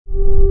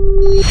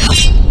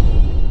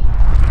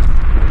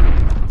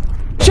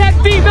Check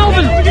V,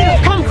 Melvin!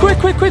 Come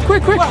quick! What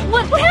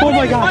happened? Oh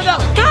my gosh.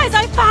 Guys,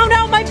 I found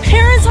out my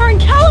parents are in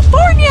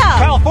California!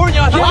 California?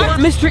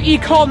 Mr. E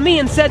called me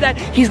and said that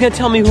he's gonna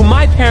tell me who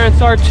my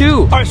parents are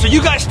too. Alright, so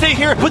you guys stay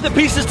here, put the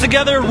pieces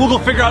together, we'll go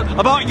figure out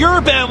about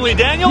your family,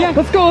 Daniel. Yeah,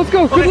 let's go.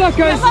 Good luck,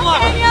 guys. Good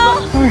luck,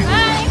 Daniel!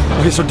 Bye!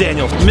 Okay, so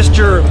Daniel,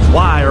 Mr.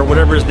 Y or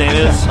whatever his name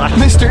is.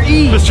 Mr.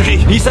 E. Mr. E.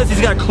 He says he's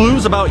got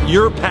clues about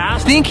your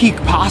past. I think he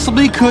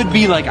possibly could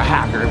be like a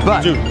hacker,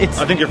 but Dude,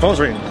 I think your phone's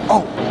ringing.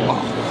 Oh,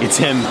 it's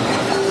him.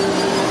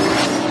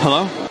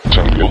 Hello?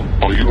 Daniel,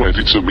 are you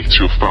ready to meet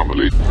your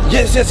family?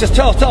 Yes.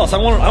 Tell us. I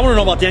want to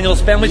know about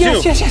Daniel's family too.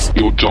 Yes.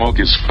 Your dog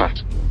is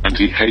fat, and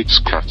he hates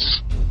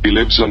cats. He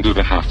lives under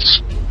the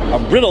hats. A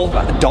riddle?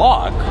 A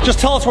dog? Just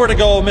tell us where to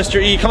go, Mr.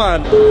 E. Come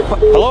on.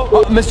 Hello?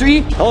 Mr.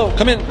 E? Hello,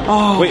 come in.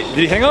 Oh. Wait, did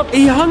he hang up?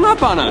 He hung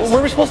up on us. Where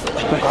are we supposed to?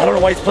 I don't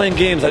know why he's playing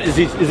games. Is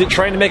he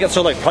trying to make it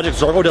so like Project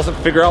Zorgo doesn't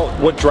figure out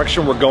what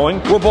direction we're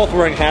going? We're both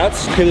wearing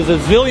hats. Okay, there's a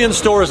zillion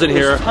stores in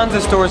here. There's tons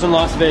of stores in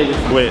Las Vegas.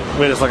 Wait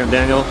a second,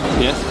 Daniel.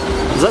 Yes?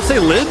 Does that say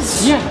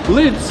lids? Yeah,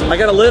 lids. I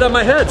got a lid on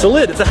my head. It's a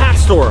lid. It's a hat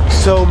store.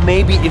 So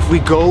maybe if we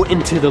go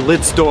into the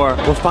lid store,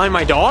 we'll find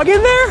my dog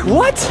in there?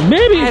 What?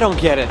 Maybe. I don't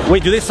get it.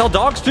 Wait, do they sell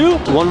dogs too?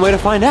 One way to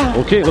find out.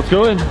 Okay, let's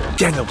go in.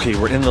 Daniel, okay,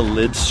 we're in the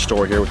lids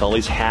store here with all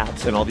these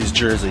hats and all these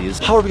jerseys.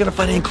 How are we gonna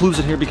find any clues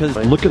in here? Because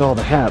Look at all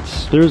the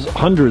hats. There's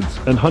hundreds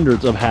and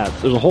hundreds of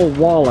hats. There's a whole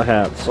wall of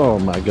hats. Oh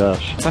my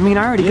gosh. I mean,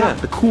 I already got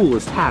the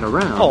coolest hat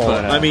around.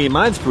 But, I mean,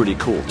 mine's pretty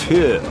cool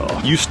too.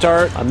 You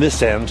start on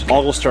this end.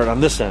 I'll go start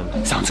on this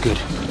end. sounds good.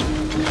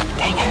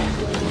 Dang it.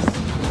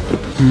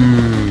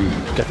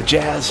 Got the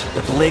Jazz,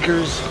 got the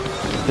Lakers,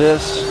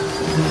 this.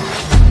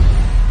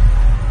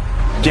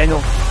 Daniel,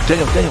 come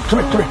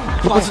here.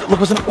 Look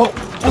what's in it. Whoa,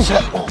 what's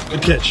that? Oh,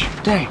 good catch.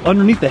 Dang.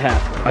 Underneath the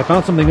hat, I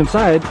found something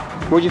inside.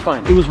 Where'd you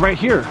find It was right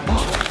here.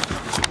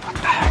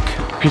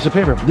 Piece of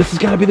paper. This has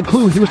got to be the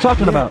clue he was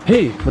talking about.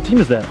 Hey, what team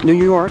is that? New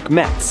York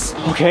Mets.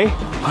 Okay.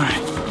 All right,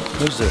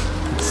 where's it?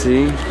 Let's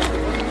see.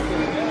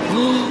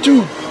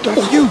 Dude,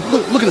 that's you.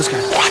 Look at this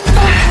guy. What the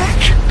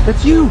heck?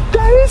 That's you.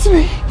 That is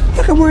me.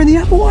 Look, I'm wearing the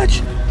Apple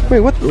Watch. Wait,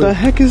 what the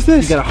heck is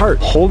this? You got a heart.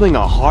 Holding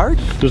a heart?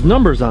 There's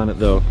numbers on it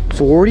though.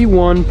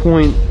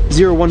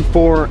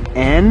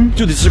 41.014N?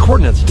 Dude, these are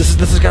coordinates. This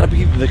has got to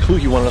be the clue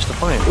you wanted us to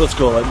find. Let's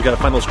go. We got to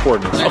find those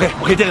coordinates.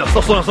 Okay, Daniel,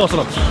 slow down.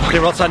 Okay,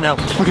 we're outside now.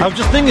 Okay. I was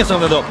just thinking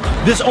something though.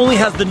 This only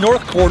has the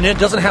north coordinate.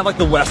 Doesn't have like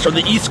the west or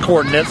the east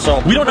coordinate. So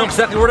we don't know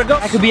exactly where to go.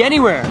 That could be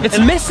anywhere. It's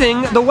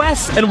missing the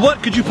west. And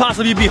what could you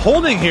possibly be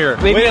holding here?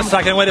 Maybe Wait a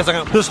second.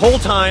 This whole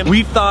time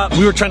we thought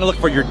we were trying to look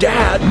for your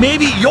dad.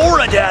 Maybe you're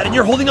a dad and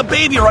you're holding a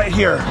baby right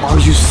here. Are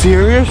you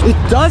serious? It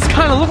does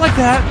kind of look like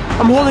that.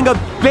 I'm holding a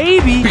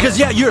baby. Because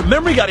yeah, your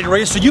memory got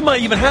erased, so you might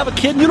even have a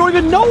kid and you don't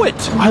even know it.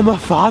 I'm a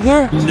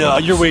father? No,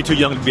 you're way too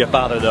young to be a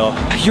father though.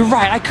 You're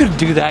right, I couldn't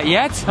do that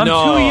yet. I'm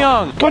too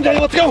young. Come on,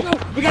 Daniel, let's go.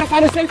 We gotta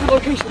find a safer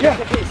location. Yeah.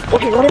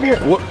 Okay, right over here.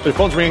 What? Your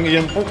phone's ringing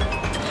again.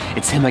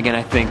 It's him again,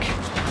 I think.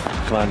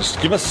 Come on, just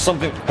give us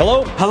something.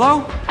 Hello?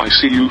 Hello? I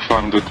see you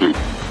found a clue.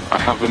 I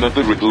have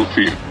another riddle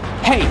for you.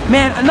 Hey,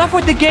 man, enough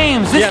with the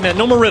games. Yeah, man,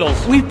 no more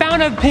riddles. We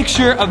found a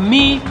picture of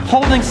me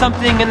holding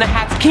something in the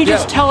hats. Can you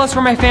just tell us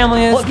where my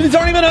family is? Well, these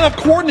aren't even enough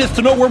coordinates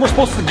to know where we're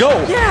supposed to go.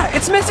 Yeah,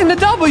 it's missing the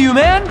W,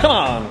 man. Come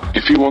on.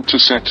 If you want to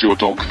set your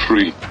dog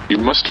free, you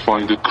must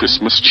find a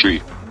Christmas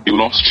tree. You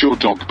lost your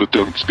dog, but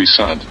don't be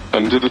sad.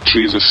 Under the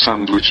tree is a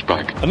sandwich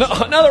bag.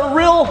 Another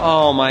riddle?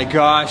 Oh my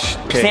gosh.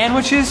 Okay.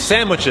 Sandwiches?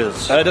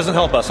 Sandwiches. That doesn't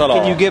help us at all.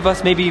 Can you give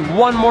us maybe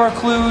one more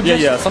clue?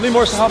 Yeah, something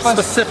more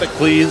specific,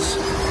 please.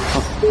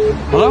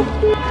 Hello?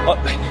 Oh,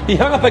 he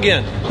hung up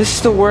again. This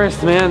is the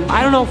worst, man.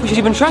 I don't know if we should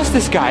even trust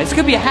this guy. This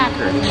could be a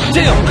hacker.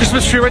 Daniel,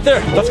 Christmas tree right there.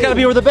 That's gotta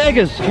be where the bag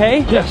is. Okay?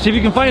 Yeah, see if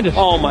you can find it.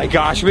 Oh my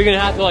gosh, are we gonna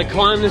have to like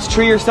climb this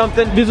tree or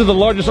something? These are the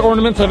largest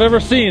ornaments I've ever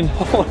seen.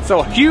 Oh, it's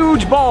a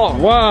huge ball.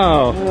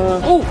 Wow.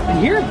 Oh, in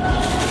here?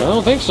 I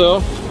don't think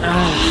so.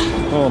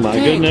 Oh my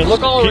goodness.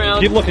 Look all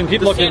around. Keep looking.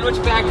 The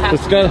sandwich bag has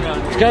It's to be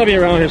around. it's gotta be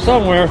around here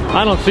somewhere.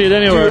 I don't see it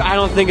anywhere. Dude, I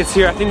don't think it's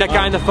here. I think that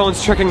guy on the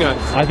phone's tricking us.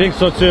 I think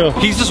so too.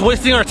 He's just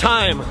wasting our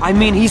time. I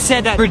mean, he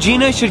said that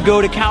Regina should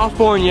go to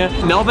California,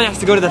 Melvin has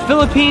to go to the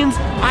Philippines.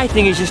 I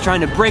think he's just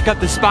trying to break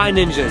up the spy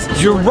ninjas.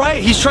 You're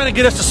right. He's trying to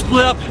get us to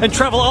split up and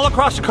travel all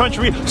across the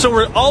country so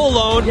we're all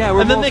alone. Yeah,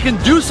 and then they can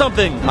do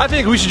something. I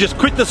think we should just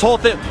quit this whole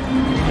thing.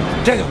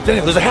 Daniel,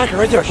 there's a hacker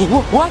right there.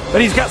 What?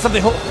 And he's got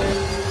something.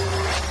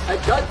 I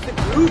got the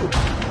clue.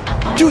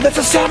 Dude, that's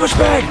a sandwich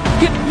bag.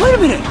 Wait a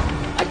minute.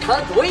 I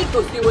can't wait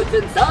to see what's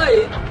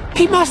inside.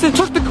 He must have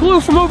took the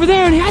clue from over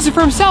there and he has it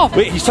for himself.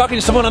 Wait, he's talking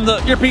to someone on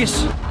the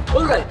earpiece.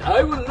 All right,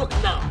 I will look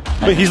now.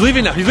 Wait, he's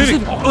leaving now. He's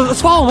leaving. Oh,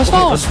 let's follow him. Let's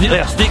follow him.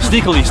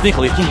 Sneakily.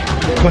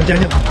 Come on,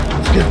 Daniel.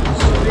 Let's get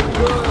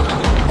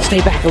it. Stay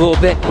back a little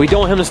bit. We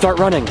don't want him to start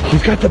running.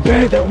 He's got the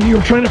bag that we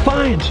were trying to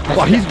find.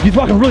 Wow, he's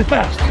walking really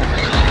fast.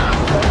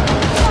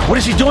 What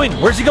is he doing?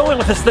 Where's he going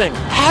with this thing?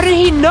 How did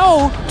he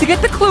know to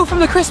get the clue from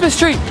the Christmas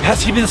tree? Has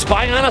he been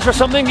spying on us or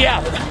something? Yeah,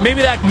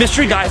 maybe that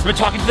mystery guy's been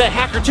talking to that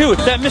hacker too.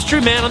 That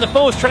mystery man on the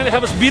phone is trying to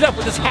have us beat up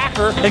with this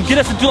hacker and get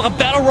us into a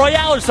battle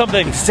royale or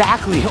something.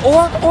 Exactly.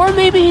 Or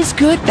maybe he's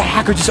good. The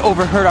hacker just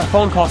overheard our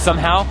phone call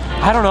somehow.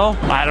 I don't know.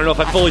 I don't know if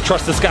I fully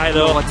trust this guy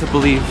though. What to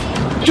believe.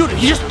 Dude,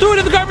 he just threw it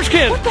in the garbage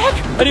can. What the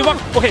heck? And he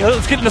walked. Okay,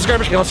 let's get in this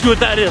garbage can. Let's see what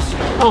that is.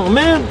 Oh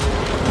man,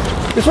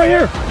 it's right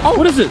here. Oh,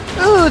 what is it?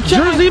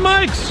 Jersey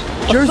Mike's.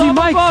 Jersey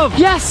Mike. Above.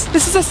 Yes,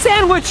 this is a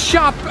sandwich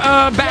shop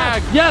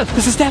bag. Yes.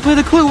 This is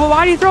definitely the clue. Well,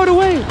 why do you throw it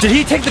away? Did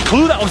he take the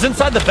clue that was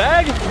inside the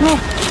bag?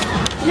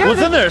 Yeah,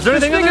 What's in there? Is there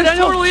anything in there, It's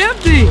Daniel? totally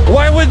empty.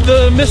 Why would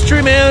the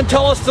mystery man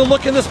tell us to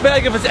look in this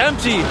bag if it's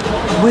empty?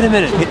 Wait a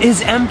minute. It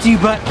is empty,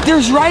 but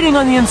there's writing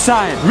on the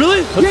inside. Really?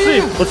 Let's see.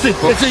 Yeah. Let's see.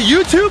 It's a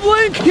YouTube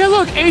link? Yeah,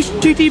 look.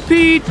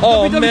 HTTP.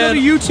 Oh man.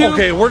 YouTube.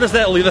 Okay, where does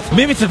that leave us?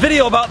 Maybe it's a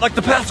video about like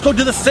the passcode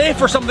to the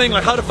safe or something,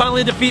 like how to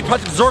finally defeat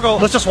Project Zorgo.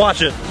 Let's just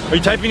watch it. Are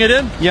you typing it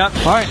in? Yep.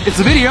 All right. It's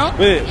a video.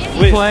 Wait.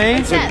 Play.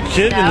 It's a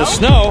kid in the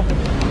snow.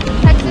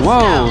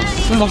 Whoa.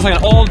 This looks like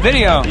an old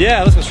video.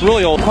 Yeah, this is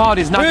really old.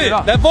 Quality's not good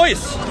up. That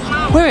voice.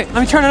 Wait.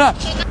 Let me turn it up.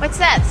 What's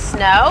that?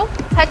 Snow?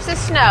 Touch the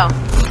snow.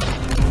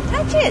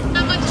 Touch it.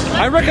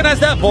 I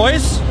recognize that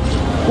voice.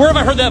 Where have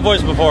I heard that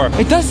voice before?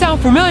 It does sound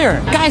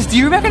familiar. Guys, do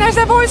you recognize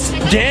that voice?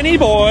 Danny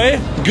boy,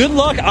 good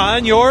luck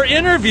on your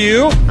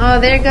interview. Oh,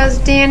 there goes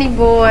Danny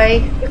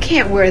boy. You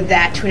can't wear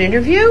that to an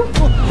interview.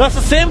 That's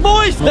the same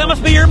voice. That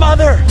must be your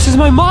mother. This is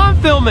my mom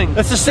filming.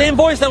 That's the same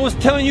voice that was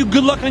telling you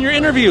good luck on your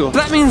interview.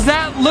 That means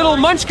that little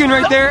munchkin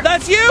right there.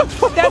 That's you.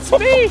 That's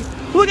me.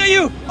 Look at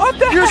you. What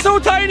the You're heck? so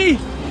tiny.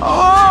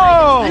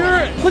 Oh.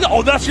 Look.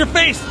 Oh, that's your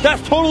face.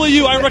 That's totally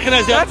you. I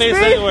recognize that face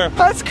me? anywhere.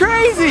 That's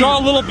crazy. Draw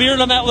a little beard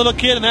on that little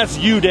kid, and that's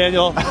you,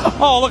 Daniel.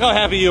 Oh, look how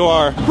happy you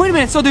are. Wait a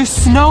minute. So there's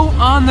snow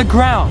on the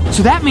ground.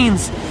 So that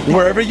means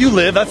Wherever you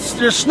live,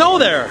 there's snow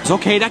there. it's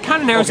okay. That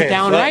kind of narrows it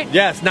down, so right?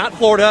 Yeah, it's not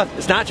Florida.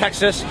 It's not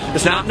Texas.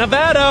 It's not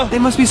Nevada. They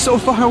must be so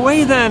far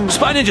away then.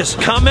 Spy Ninjas,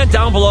 comment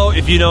down below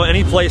if you know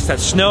any place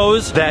that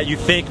snows that you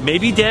think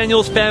maybe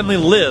Daniel's family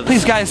lives.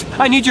 Please, guys,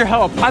 I need your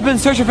help. I've been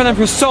searching for them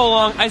for so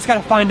long. I just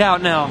gotta find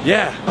out now.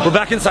 Yeah, we're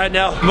back inside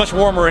now. Much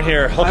warmer in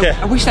here. Okay.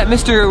 I wish that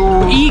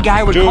Mr. E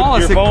guy would Dude, call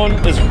us. your phone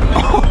is...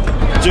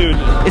 Dude.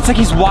 It's like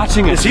he's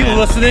watching us. Is he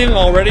listening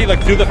already,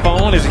 like through the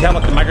phone? Does he have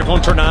like the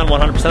microphone turned on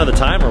 100% of the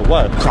time, or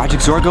what?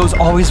 Project Zorgo's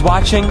always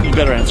watching. You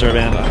better answer,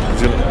 man.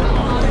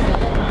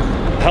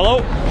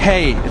 Hello?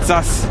 Hey, it's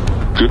us.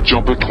 Good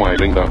job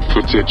acquiring that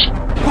footage.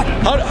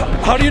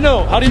 How do you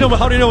know? How do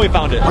you know we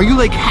found it? Are you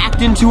like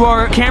hacked into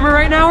our camera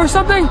right now or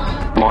something?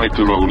 Ride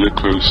the roller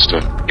coaster.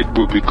 It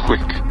will be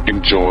quick.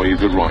 Enjoy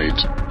the ride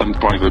and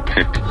buy the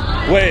pick.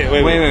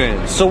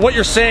 Wait. So what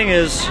you're saying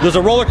is there's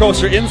a roller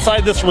coaster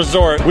inside this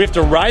resort. We have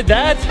to ride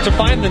that to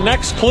find the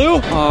next clue?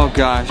 Oh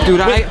gosh, dude,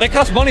 That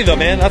costs money though,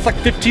 man. That's like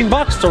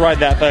 $15 to ride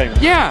that thing.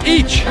 Yeah.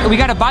 Each. We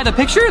gotta buy the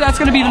picture? That's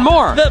gonna be even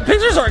more. The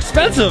pictures are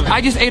expensive.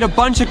 I just ate a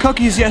bunch of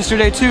cookies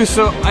yesterday too,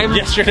 so I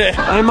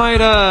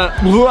might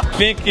I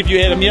think if you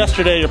ate them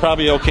yesterday, you're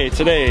probably okay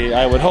today,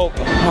 I would hope.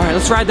 Alright,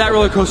 let's ride that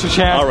roller coaster,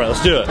 Chad. Alright,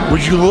 let's do it.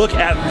 Would you look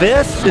at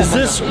this? Is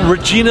this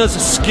Regina's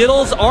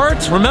Skittles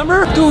art?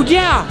 Remember? Dude,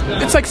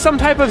 yeah. It's like some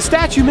type of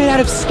statue made out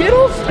of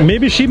Skittles.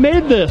 Maybe she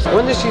made this.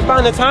 When did she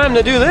find the time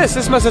to do this?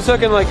 This must have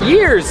taken like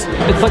years.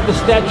 It's like the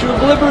Statue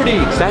of Liberty.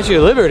 Statue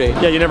of Liberty?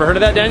 Yeah, you never heard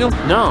of that, Daniel?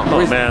 No.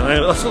 Oh man,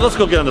 let's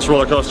go get on this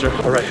roller coaster.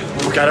 Alright,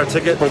 we got our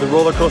ticket for the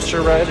roller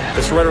coaster ride.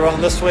 It's right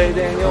around this way,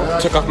 Daniel.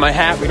 Took off my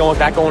hat. We don't want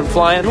that going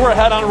flying. If you were a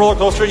hat on a roller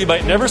coaster, you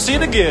might never see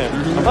it again.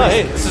 Oh,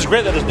 hey, this is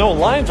great that there's no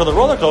line for the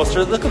roller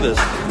coaster. Look at this.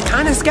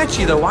 Kind of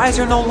sketchy though. Why is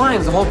there no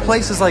lines? The whole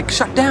place is like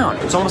shut down.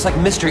 It's almost like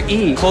Mr.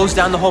 E closed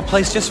down the whole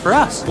place just for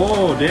us.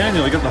 Whoa,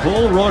 Daniel, you got the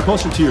whole roller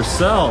coaster to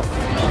yourself.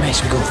 Oh man,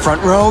 should we go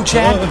front row,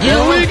 Chad? Here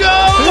we go!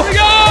 Here we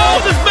go!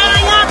 This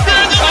better work,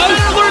 Daniel! I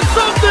better learn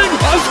something!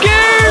 I'm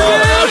scared,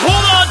 man!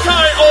 Hold on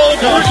tight! Oh,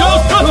 here it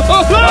goes!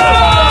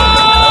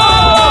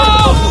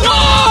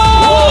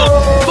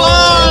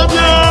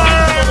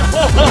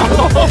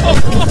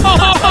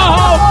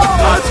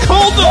 It's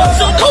cold though! It's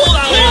so cold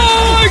out here!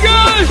 Oh my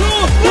gosh!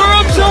 We're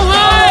up so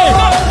high!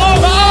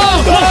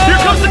 Here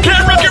comes the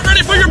camera! Get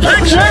ready for your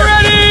picture! Get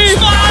ready!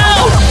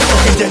 Smile!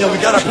 Okay, Daniel, we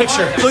got our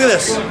picture. Look at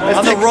this.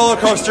 On the roller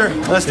coaster.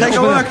 Let's take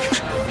a look.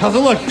 How's it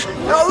look?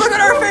 Oh, look at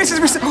our faces!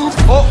 We're so...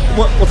 Oh,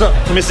 what's up?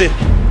 Let me see.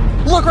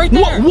 Look right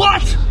there!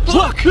 What?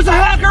 Look! There's a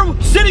hacker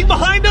sitting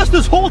behind us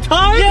this whole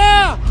time?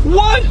 Yeah!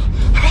 What?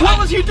 What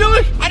was he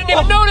doing? I didn't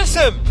even notice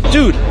him!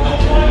 Dude,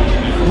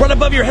 right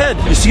above your head.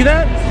 You see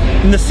that?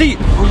 In the seat.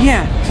 Oh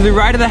yeah, to the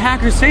right of the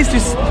hacker's face,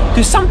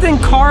 there's something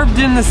carved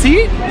in the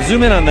seat?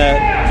 Zoom in on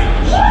that.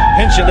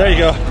 Pinch it, there you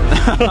go.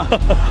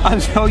 I'm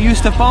so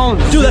used to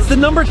phones. Dude, that's the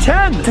number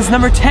 10. That's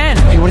number 10.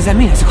 Okay, what does that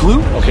mean? That's a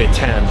clue? Okay,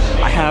 10.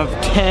 I have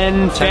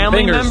 10 family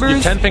fingers. You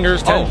members. have 10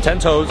 fingers, 10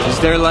 toes. Is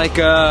there like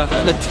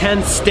the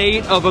 10th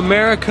state of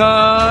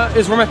America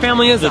is where my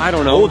family is? I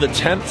don't know. Oh, the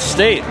 10th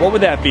state. What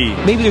would that be?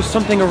 Maybe there's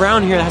something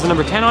around here that has a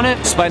number 10 on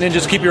it. Spy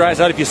Ninjas, keep your eyes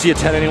out. If you see a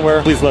 10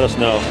 anywhere, please let us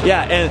know.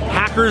 Yeah, and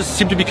hackers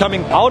seem to be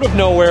coming out of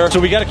nowhere, so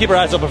we got to keep our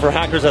eyes open for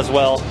hackers as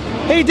well.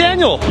 Hey,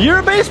 Daniel, you're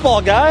a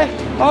baseball guy.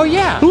 Oh,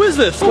 yeah. Who is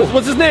this?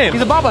 What's his name?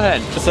 He's a bobblehead.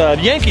 It's the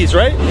Yankees,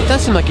 right? It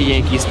does seem like a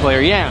Yankees player,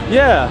 yeah.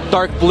 Yeah.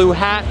 Dark blue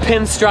hat,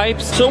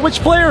 pinstripes. So which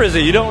player is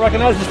he? You don't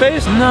recognize his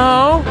face?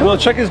 No. Well,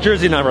 check his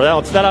jersey number.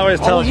 That always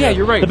tells you. Oh, yeah,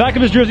 you're right. The back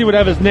of his jersey would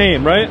have his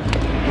name, right?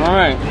 All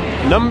right.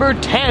 Number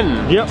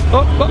 10. Yep.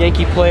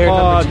 Yankee player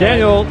number 10.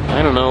 Daniel.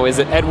 I don't know. Is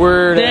it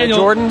Edward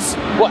Jordan's?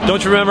 What?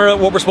 Don't you remember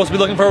what we're supposed to be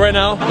looking for right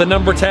now? The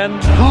number 10?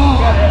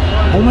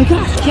 Oh my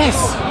gosh.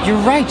 Yes. You're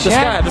right,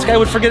 Chad. This guy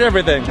would forget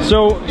everything.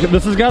 So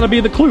this has got to be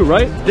the clue,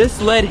 right? This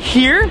led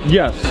here?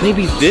 Yes.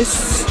 Maybe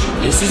this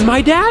is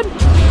my dad?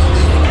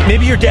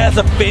 Maybe your dad's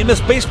a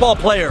famous baseball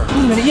player. Wait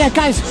a minute. Yeah,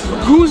 guys,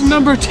 who's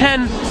number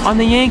 10 on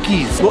the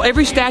Yankees? Well,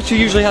 every statue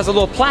usually has a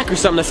little plaque or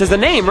something that says the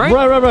name, right?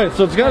 Right.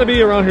 So it's got to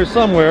be around here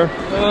somewhere.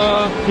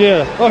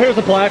 Yeah. Oh, here's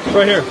the plaque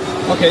right here.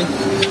 Okay.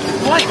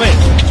 Wait.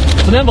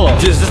 It's an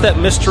envelope. Is this that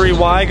Mystery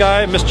Y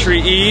guy? Mystery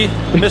E?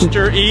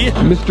 Mr. E?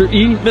 Mr.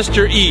 E?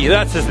 Mr. E,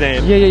 that's his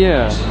name.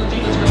 Yeah.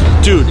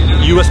 Dude,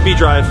 USB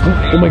drive.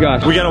 Oh my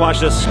god. We gotta watch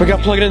this. We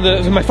gotta plug it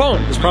into my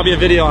phone. There's probably a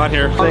video on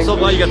here. I'm so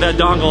glad you got that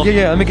dongle.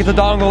 Yeah, let me get the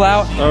dongle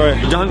out.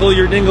 Alright, dongle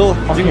your dingle.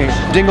 Okay,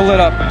 dingle it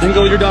up.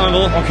 Dingle your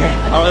dongle. Okay.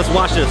 Alright, let's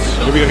watch this.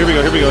 Here we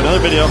go. Another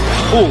video.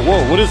 Oh,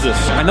 whoa, what is this?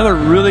 Another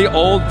really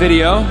old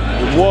video.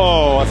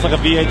 Whoa, that's like a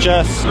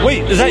VHS.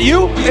 Wait, is that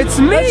you? It's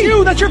me. That's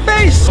you, that's your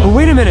face. Oh,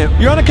 wait a minute.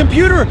 You're on a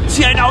computer.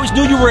 See, I always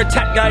knew you were a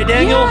tech guy,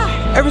 Daniel.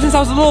 Yeah. Ever since I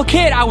was a little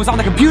kid, I was on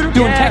the computer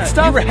doing tech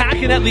stuff. You were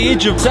hacking at the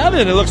age of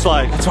 7, it looks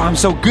like. That's why I'm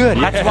so good.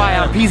 That's why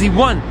I'm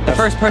PZ1, the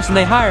first person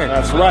they hired.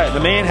 That's right, the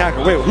main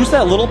hacker. Wait, who's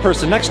that little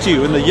person next to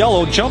you in the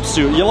yellow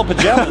jumpsuit, yellow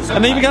pajamas?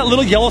 And then you got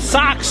little yellow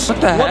socks.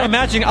 What the heck? What a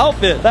matching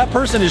outfit. That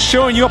person is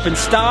showing you up in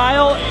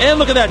style. And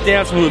look at that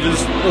dance move. It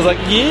was like,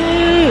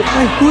 yeah.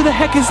 Wait, who the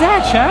heck is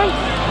that,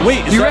 Chad?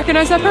 Wait, do you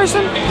recognize that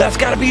person? That's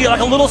gotta be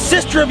like a little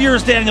sister of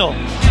yours, Daniel.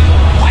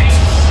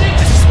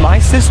 My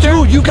sister?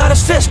 Dude, you got a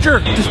sister!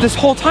 This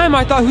whole time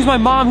I thought, who's my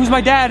mom, who's my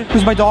dad,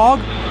 who's my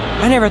dog?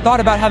 I never thought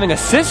about having a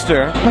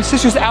sister. My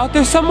sister's out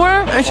there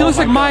somewhere, and she looks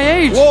like my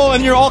age. Whoa,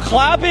 and you're all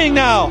clapping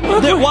now.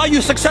 While you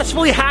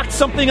successfully hacked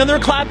something, and they're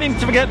clapping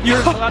to forget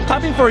you're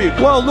clapping for you.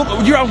 Whoa,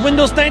 look, you're on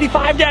Windows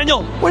 95,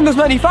 Daniel. Windows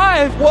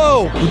 95?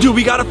 Whoa. Dude,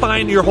 we gotta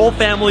find your whole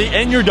family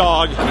and your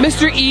dog.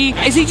 Mr. E,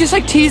 is he just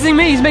like teasing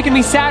me? He's making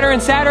me sadder and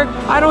sadder?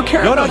 I don't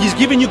care. No, he's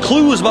giving you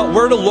clues about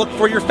where to look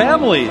for your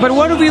family. But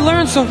what have we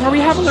learned so far? We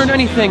haven't learned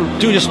anything.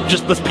 Dude,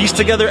 just let's piece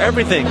together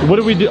everything. What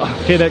do we do?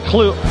 Okay, that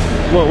clue.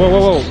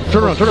 Whoa.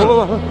 Turn around.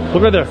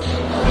 Look right there.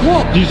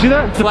 Whoa. Do you see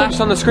that? Flashed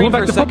on the screen for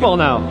for a a second. football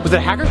now. Was it a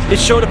hacker? It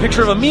showed a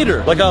picture of a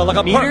meter, like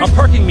a Meter?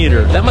 parking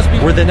meter. That must be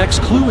where the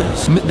next clue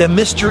is. The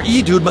Mr.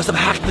 E dude must have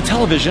hacked the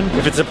television.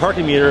 If it's a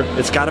parking meter,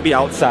 it's got to be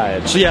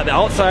outside. So yeah, the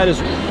outside is.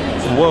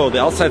 Whoa, the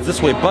outside's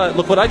this way. But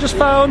look what I just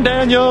found,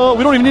 Daniel.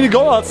 We don't even need to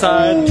go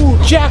outside.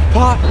 Ooh,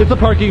 jackpot. It's a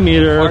parking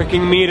meter.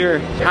 Parking meter.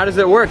 How does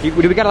it work? Do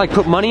we gotta like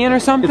put money in or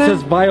something? It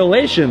says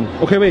violation.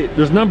 Okay, wait.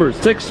 There's numbers.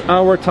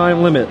 6-hour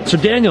time limit. So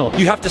Daniel,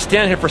 you have to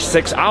stand here for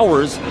 6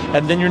 hours,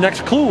 and then your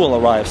next clue will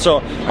arrive. So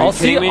I'll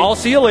see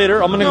you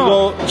later. I'm gonna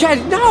go.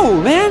 Chad,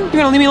 no, man. You're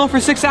gonna leave me alone for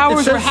 6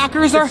 hours where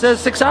hackers are? It says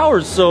 6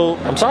 hours. So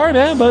I'm sorry,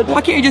 man, but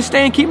why can't you just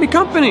stay and keep me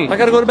company? I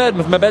gotta go to bed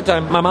with my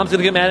bedtime. My mom's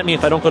gonna get mad at me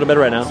if I don't go to bed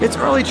right now. It's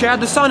early,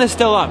 Chad. The sun is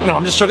still up. No,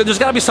 I'm just joking. There's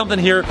gotta be something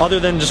here other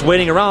than just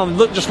waiting around.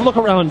 Look, just look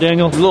around,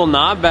 Daniel. There's a little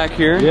knob back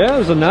here. Yeah,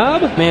 there's a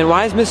knob. Man,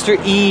 why is Mr.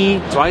 E?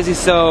 Why is he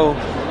so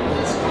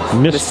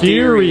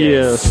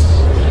mysterious?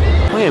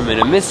 Wait a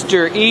minute,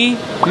 Mr. E?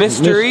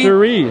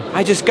 Mr. E?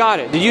 I just got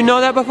it. Did you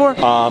know that before?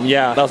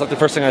 Yeah. That was like the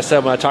first thing I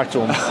said when I talked to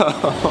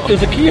him.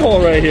 There's a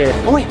keyhole right here.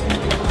 Oh, wait.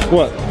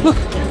 What? Look.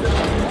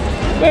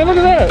 Man, look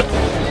at that.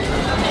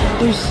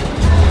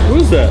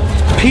 Who's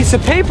that? Piece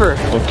of paper.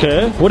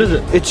 Okay. What is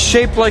it? It's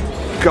shaped like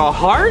a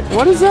heart?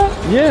 What is that?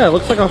 Yeah, it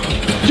looks like a...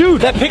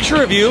 Dude, that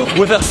picture of you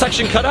with a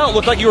section cut out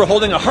looked like you were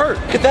holding a heart.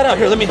 Get that out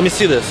here. Let me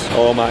see this.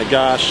 Oh my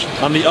gosh.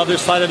 On the other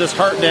side of this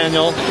heart,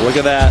 Daniel. Look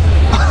at that.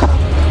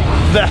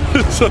 That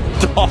is a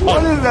dog.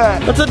 What is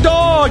that? That's a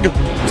dog.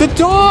 It's a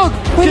dog.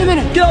 Wait a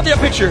minute. Get out that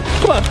picture.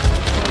 Come on.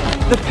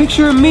 The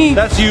picture of me.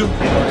 That's you.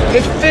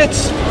 It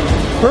fits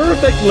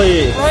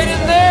perfectly. right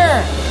in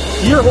there.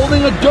 You're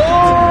holding a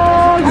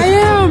dog! I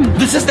am!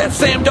 This is that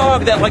same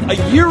dog that like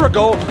a year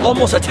ago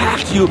almost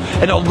attacked you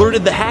and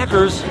alerted the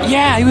hackers.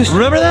 Yeah, he was...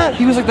 Remember that?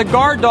 He was like the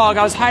guard dog.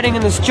 I was hiding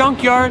in this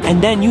junkyard,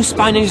 and then you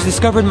Spy Ninjas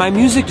discovered my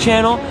music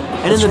channel,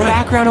 and in the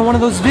background of one of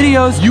those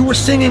videos... You were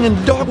singing and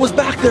the dog was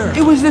back there.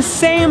 It was the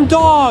same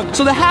dog!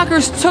 So the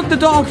hackers took the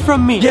dog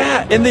from me.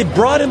 Yeah, and they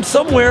brought him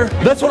somewhere.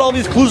 That's what all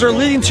these clues are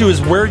leading to,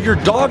 is where your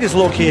dog is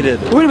located.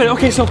 Wait a minute,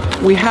 okay, so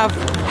we have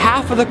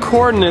half of the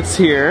coordinates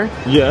here.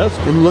 Yes.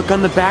 And look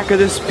on the back of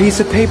this piece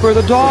of paper,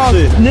 the dog.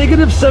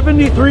 Negative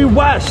 73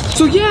 west.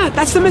 So yeah,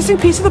 that's the missing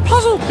piece of the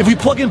puzzle. If we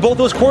plug in both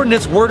those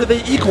coordinates, where do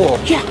they equal?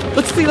 Yeah,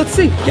 let's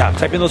see. Yeah,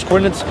 type in those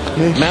coordinates.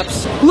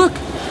 Maps. Look,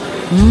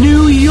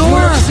 New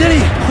York City.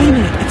 Wait a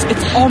minute,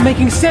 it's all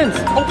making sense.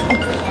 Oh,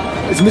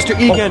 it's Mr.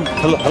 E again.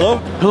 Hello?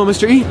 Hello,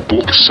 Mr. E.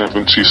 Walk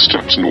 70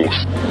 steps north.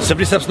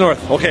 70 steps north.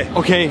 Okay.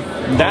 Okay,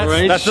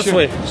 That's this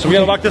way. So we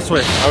gotta walk this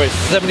way. All right,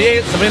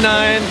 78,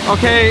 79.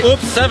 Okay.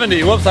 Oops,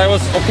 70. Whoops,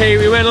 Okay,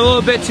 we went a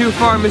little bit too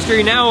far, Mr.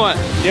 E. Now what?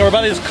 Yeah, we're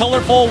by these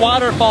colorful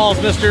waterfalls,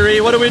 Mr.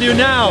 E. What do we do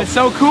now? It's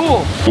so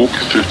cool. Walk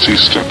 30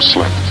 steps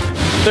left.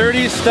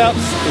 30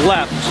 steps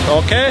left,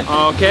 okay?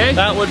 Okay.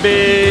 That would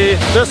be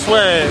this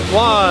way.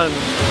 1,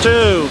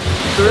 2,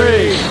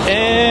 3,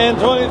 and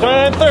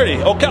 20, 30.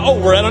 Okay, oh,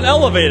 we're at an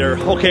elevator.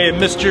 Okay,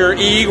 Mr.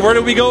 E, where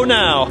do we go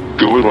now?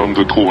 Go around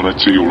the corner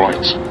to your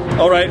right.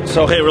 All right,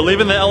 so hey, we're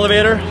leaving the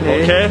elevator.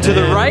 Okay. To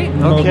the right?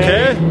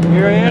 Okay.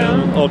 Here I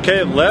am.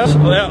 Okay, left.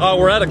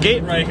 We're at a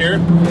gate right here.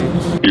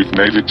 You've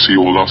made it to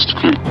your last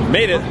clue.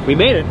 Made it. We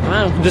made it.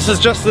 Wow. This is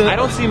just the... I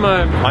don't see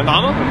my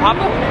mama?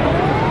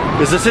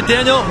 Papa? Is this it,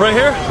 Daniel? Right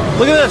here?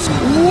 Look at this.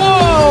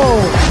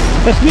 Whoa!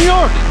 That's New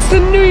York. It's the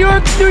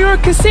New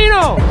York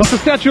Casino. That's the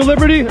Statue of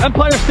Liberty,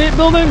 Empire State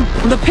Building.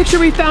 The picture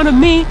we found of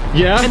me.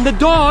 Yeah. And the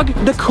dog,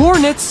 the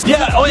coordinates.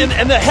 Yeah, oh,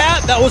 and the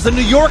hat, that was the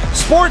New York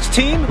sports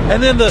team.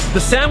 And then the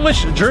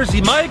sandwich, Jersey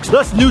Mike's.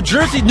 That's New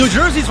Jersey. New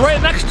Jersey's right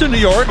next to New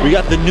York. We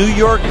got the New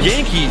York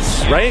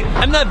Yankees, right?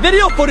 And that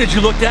video footage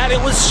you looked at,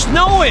 it was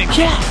snowing.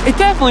 Yeah, it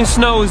definitely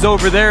snows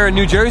over there in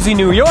New Jersey,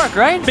 New York,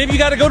 right? Maybe you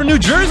gotta go to New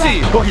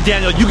Jersey. Okay,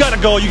 Daniel, you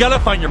gotta go. You gotta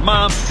find your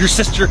mom, your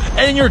sister,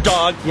 and your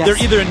dog. Yes.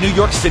 They're either in New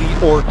York City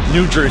or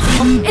New Jersey.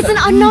 It's an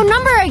unknown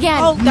number again.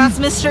 Oh, that's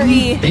Mr.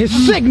 E. His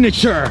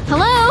signature.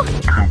 Hello?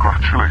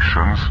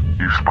 Congratulations.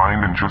 You spy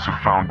ninjas have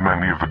found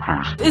many of the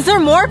clues. Is there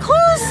more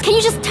clues? Can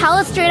you just tell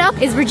us straight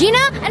up? Is Regina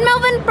and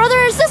Melvin brother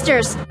or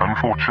sisters?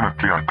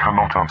 Unfortunately, I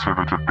cannot answer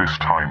that at this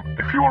time.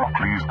 If you are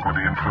pleased with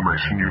the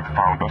information you've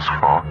found thus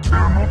far, there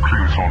are more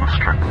clues on the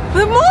strip.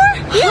 The more?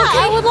 Yeah,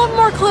 I would love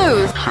more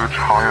clues. Search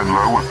high and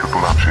low at the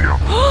Bellagio.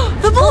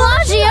 The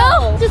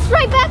Bellagio! It's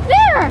right back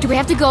there. Do we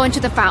have to go into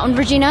the fountain,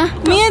 Regina?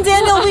 Me and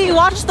Daniel, we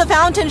watched the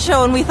fountain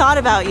show and we thought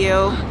about you.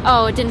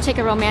 Oh, it didn't take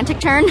a romantic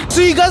turn?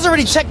 So you guys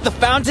already checked the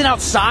fountain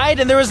outside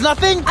and there was nothing?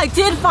 I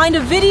did find a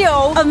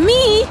video of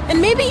me and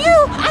maybe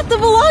you at the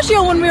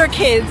Bellagio when we were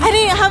kids. I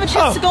didn't have a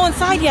chance to go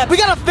inside yet. We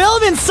got a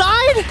film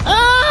inside?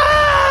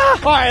 Ah!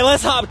 All right,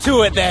 let's hop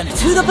to it then.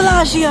 To the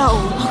Bellagio.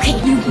 Okay,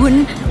 you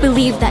wouldn't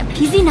believe that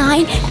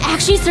PZ9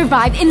 actually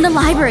survived in the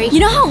library.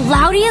 You know how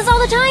loud he is all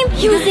the time?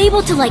 He was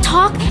able to like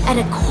talk at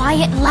a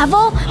quiet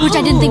level, which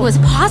I didn't think was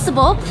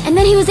possible. And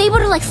then he was able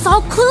to like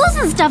solve clues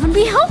and stuff and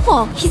be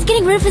helpful. He's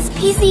getting rid of his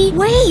PC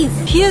ways.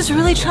 He is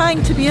really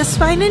trying to be a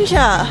spy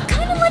ninja.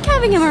 Kind of like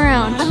having him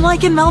around. I'm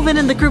liking Melvin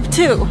in the group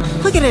too.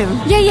 Look at him.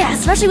 Yeah,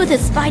 especially with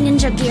his spy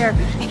ninja gear.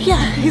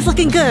 Yeah, he's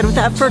looking good with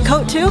that fur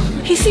coat too.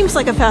 He seems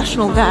like a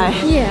fashionable guy.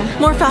 Yeah.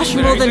 More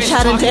fashionable than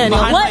Chad and Daniel.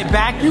 Behind What? my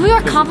back? We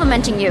are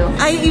complimenting you.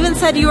 I even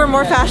said you were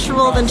more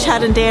fashionable than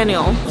Chad and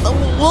Daniel.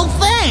 Well,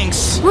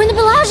 thanks. We're in the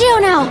Bellagio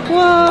now.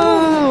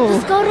 Whoa.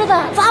 Let's go to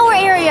the flower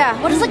area.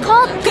 What is it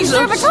called?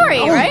 Conservatory,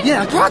 Oh, right?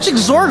 Yeah, Project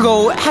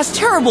Zorgo has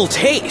terrible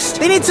taste.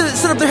 They need to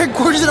set up their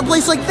headquarters in a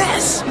place like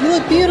this. You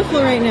look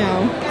beautiful right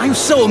now. I'm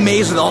so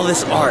amazed with all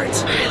this art.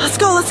 Let's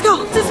go, let's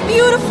go. This is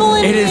beautiful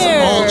in It is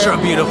here. ultra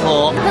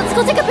beautiful. Let's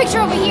go take a picture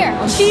over here.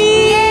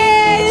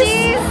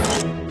 Cheese.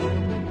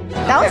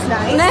 That was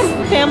nice.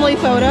 Nice family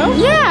photo.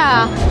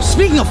 Yeah.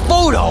 Speaking of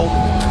photo,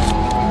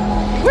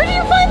 Where did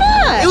you find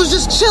that? it was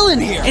just chilling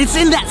here. It's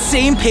in that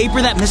same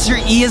paper that Mr.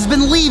 E has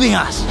been leaving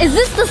us. Is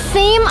this the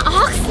same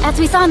ox as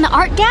we saw in the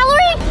art gallery?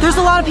 There's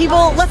a lot of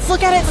people. Let's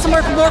look at it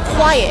somewhere more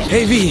quiet.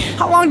 Hey V,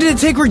 how long did it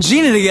take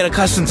Regina to get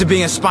accustomed to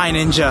being a spy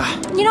ninja?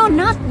 You know,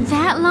 not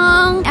that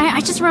long. I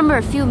just remember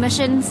a few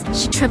missions.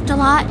 She tripped a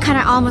lot, kind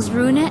of almost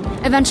ruined it.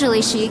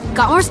 Eventually, she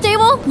got more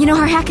stable. You know,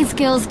 her hacking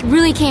skills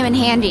really came in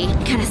handy.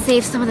 Kind of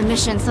saved some of the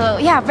missions. So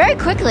yeah, very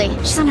quickly.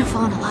 She's on her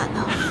phone a lot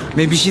though.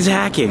 Maybe she's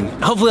hacking.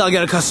 Hopefully I'll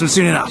get accustomed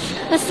soon enough.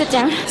 Let's sit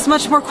down. It's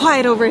much more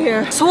quiet over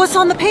here. So what's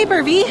on the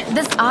paper, V?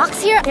 This ox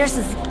here, there's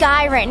this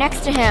guy right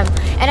next to him.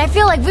 And I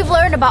feel like we've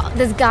learned about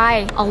this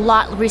guy a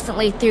lot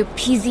recently through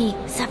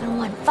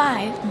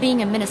PZ715. Being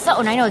in Minnesota,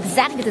 and I know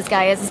exactly who this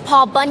guy is. It's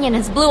Paul Bunyan,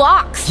 his blue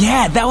ox.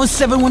 Yeah, that was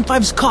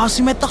 715's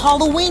costume at the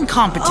Halloween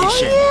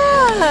competition.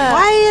 Oh, yeah.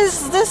 Why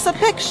is this a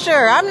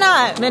picture? I'm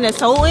not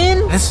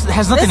Minnesotan. This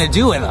has nothing to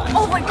do with us.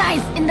 Oh, but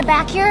guys, in the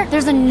back here,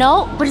 there's a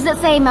note. What does it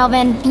say,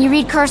 Melvin? Can you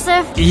read cursive?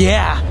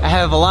 Yeah, I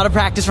have a lot of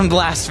practice from the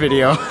last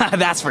video,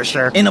 that's for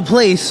sure. In a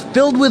place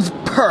filled with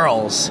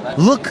pearls,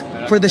 look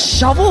For the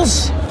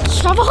shovels?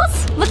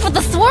 Shovels? Look for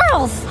the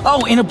swirls.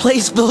 Oh, in a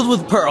place filled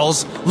with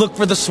pearls, look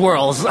for the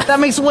swirls. That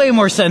makes way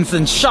more sense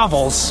than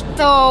shovels.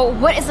 So,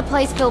 what is a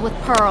place filled with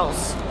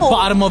pearls?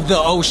 Bottom of the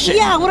ocean.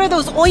 Yeah, what are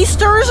those,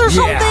 oysters or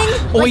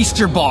something?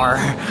 Oyster bar.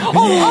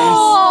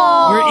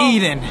 Oh! We're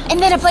eating. And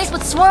then a place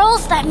with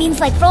swirls? That means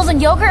like frozen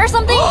yogurt or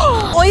something?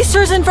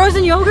 Oysters and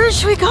frozen yogurt?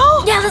 Should we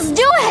go? Yeah, let's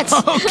do it!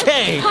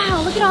 Okay.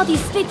 Wow, look at all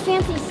these big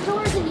fancy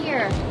stores in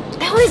here.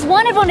 I always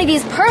wanted one of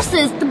these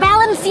purses, the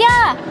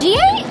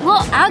Balenciaga.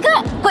 Well,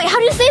 Aga? Wait, how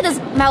do you say this,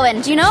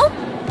 Melvin? Do you know?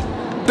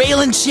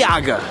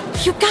 Balenciaga.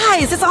 You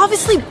guys, it's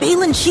obviously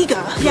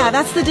Balenciaga. Yeah,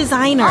 that's the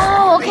designer.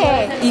 Oh,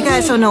 okay. You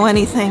guys don't know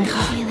anything.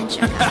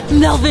 Balenciaga.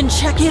 Melvin,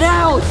 check it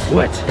out.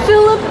 What?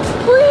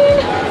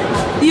 Philippines.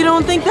 You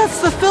don't think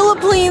that's the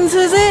Philippines,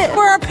 is it?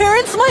 Where our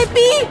parents might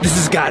be? This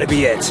has got to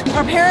be it.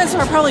 Our parents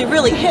are probably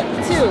really hip,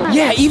 too.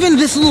 Yeah, even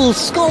this little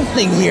skull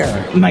thing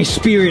here. My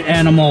spirit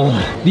animal.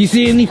 Do you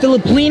see any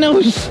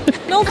Filipinos?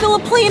 No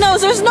Filipinos.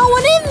 There's no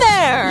one in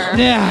there.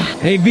 Yeah.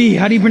 Hey, V,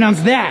 how do you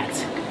pronounce that?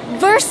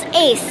 Verse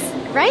Ace,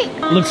 right?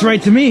 Looks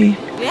right to me.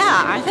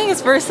 Yeah, I think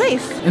it's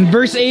Versace. And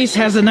Verse Ace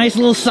has a nice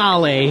little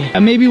sale.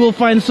 And maybe we'll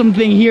find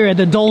something here at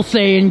the Dulce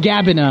and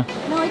Gabbana.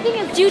 No, I think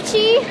it's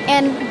Juchi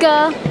and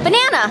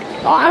Banana.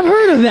 Oh, I've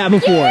heard of that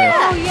before.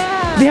 Yeah. Oh,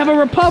 yeah. They have a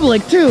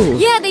Republic, too.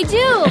 Yeah, they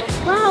do.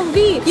 Wow,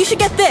 V, you should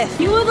get this.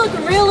 You would look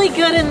really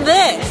good in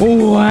this.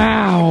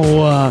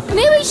 Wow.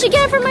 Maybe we should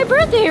get it for my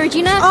birthday,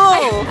 Regina.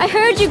 Oh. I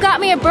heard you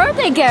got me a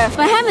birthday gift,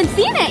 but I haven't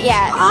seen it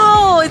yet.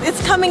 Oh,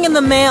 it's coming in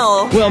the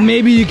mail. Well,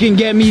 maybe you can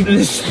get me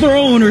this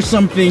throne or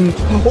something.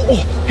 Oh,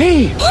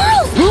 hey.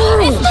 Pearls!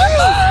 It's the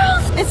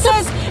pearls! It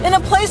says, in a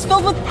place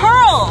filled with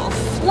pearls.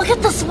 Look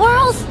at the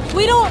swirls.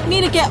 We don't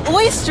need to get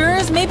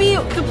oysters. Maybe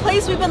the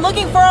place we've been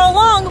looking for all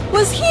along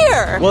was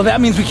here. Well,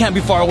 that means we can't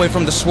be far away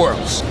from the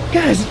swirls.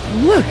 Guys,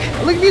 look.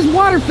 Look at these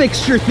water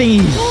fixture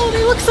thingies. Oh,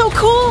 they look so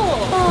cool.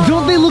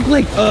 Don't they look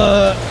like,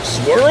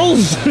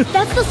 swirls?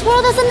 That's the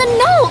swirl that's in the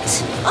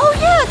note. Oh,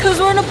 yeah, because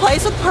we're in a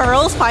place with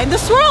pearls. Find the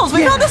swirls.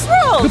 We found the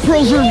swirls. The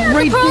pearls are Yeah,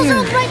 right the pearls there.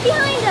 are right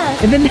behind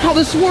us. And then now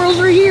the swirls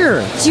are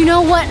here. Do you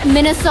know what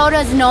Minnesota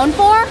is known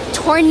for?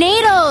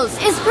 Tornadoes.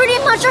 It's pretty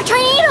much a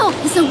tornado.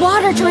 It's a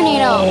water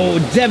tornado.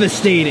 Oh,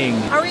 devastating.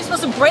 Are we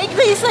supposed to break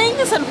these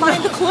things and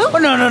find the clue?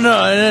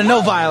 Oh,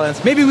 no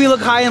violence. Maybe we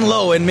look high and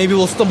low and maybe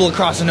we'll stumble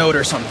across a note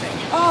or something.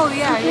 Oh,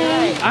 yeah, you're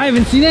right. I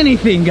haven't seen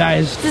anything,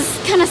 guys. This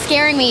is kind of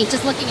scaring me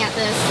just looking at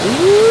this.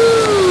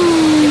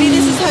 Maybe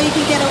this is how you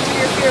can get over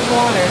your fear of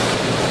water.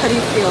 How do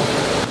you feel?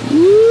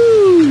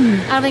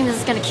 I don't think this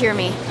is going to cure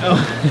me.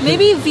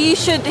 Maybe V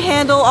should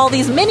handle all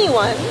these mini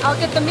ones. I'll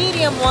get the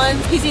medium ones.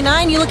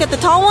 PZ9, you look at the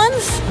tall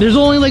ones? There's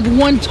only like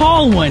one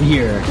tall one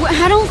here.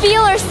 I don't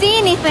feel or see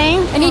anything.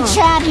 I need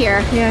Chad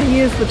here. Yeah, he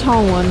is the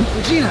tall one.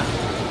 Regina,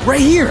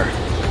 right here.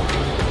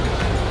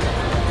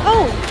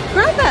 Oh,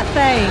 grab that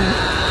thing.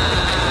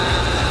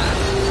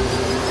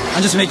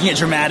 I'm just making it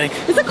dramatic.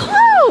 It's a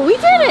clue. We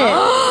did it.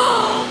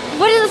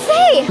 What does it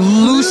say?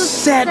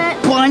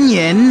 Lucette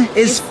Bunyan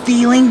is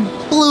feeling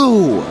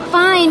blue.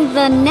 Find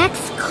the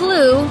next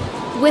clue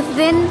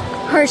within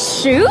her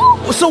shoe?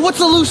 So what's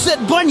a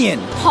Lucette Bunyan?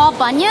 Paul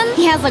Bunyan?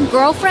 He has a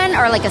girlfriend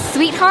or like a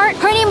sweetheart?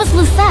 Her name was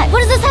Lucette. What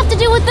does this have to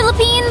do with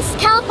Philippines,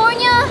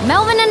 California,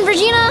 Melvin and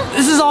Regina?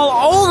 This is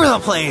all over the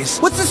place.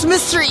 What's this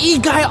Mr. E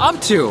guy up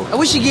to? I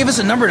wish he gave us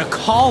a number to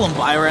call him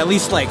by or at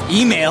least like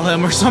email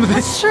him or something.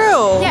 That's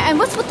true. Yeah, and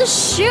what's with the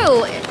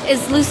shoe?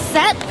 Is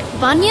Lucette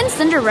Bunyan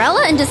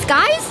Cinderella in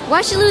disguise? Why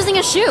is she losing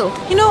a shoe?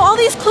 You know, all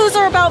these clues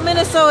are about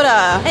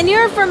Minnesota. And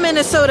you're from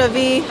Minnesota,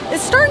 V.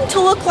 It's starting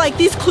to look like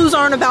these clues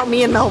aren't about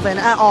me and Melvin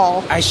at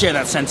all. I share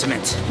that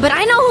sentiment. But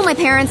I know who my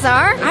parents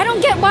are. I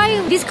don't get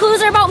why these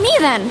clues are about me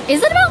then.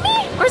 Is it about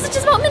me? Or is it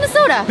just about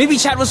Minnesota? Maybe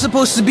Chad was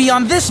supposed to be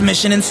on this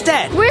mission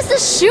instead. Where's the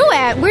shoe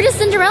at? Where does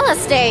Cinderella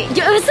stay? Is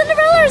it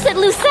Cinderella or is it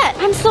Lucette?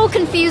 I'm so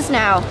confused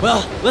now.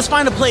 Well, let's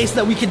find a place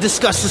that we can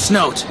discuss this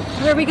note.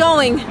 Where are we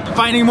going?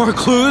 Finding more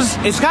clues.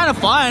 It's kind of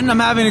fun. I'm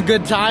having a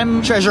good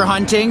time treasure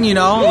hunting, you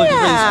know, looking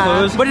for these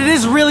clues. But it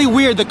is really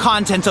weird, the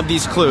content of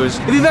these clues.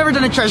 If you've ever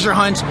done a treasure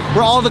hunt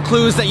where all the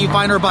clues that you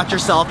find are about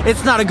yourself,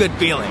 it's not a good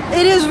feeling.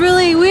 It is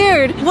really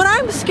weird. What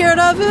I'm scared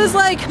of is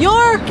like,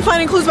 you're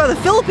finding clues about the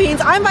Philippines,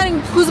 I'm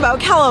finding clues about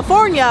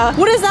California.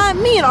 What does that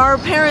mean? Are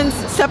parents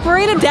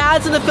separated?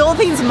 Dad's in the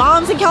Philippines,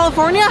 mom's in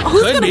California?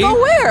 Who's Could gonna be. go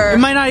where? It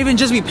might not even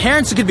just be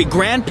parents, it could be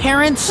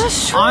grandparents.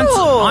 That's true.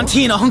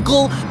 Auntie and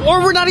uncle,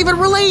 or we're not even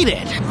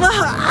related.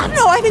 I don't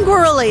know, I think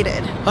we're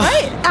related.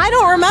 Right? I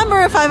don't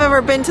remember if I've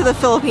ever been to the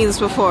Philippines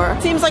before.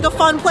 Seems like a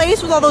fun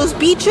place with all those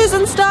beaches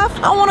and stuff.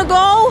 I wanna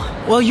go.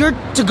 Well, your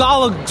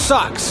Tagalog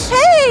sucks.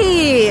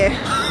 Hey!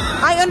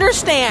 I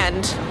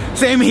understand.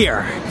 Same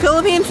here.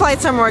 Philippine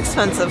flights are more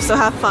expensive, so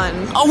have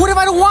fun. Oh, what if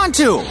I don't want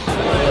to? I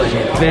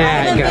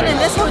haven't been in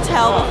this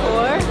hotel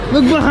before.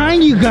 Look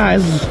behind you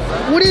guys.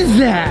 What is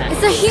that?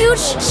 It's a huge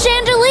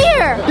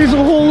chandelier. There's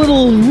a whole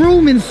little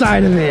room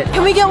inside of it.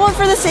 Can we get one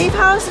for the safe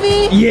house,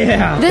 V?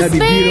 Yeah, This that'd be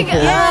big?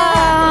 beautiful.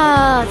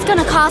 Yeah. It's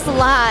gonna cost a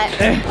lot.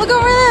 Look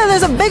over there,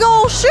 there's a big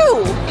old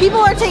shoe. People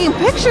are taking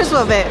pictures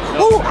of it.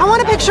 Oh, I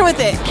want a picture with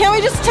it. Can't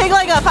we just take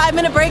like a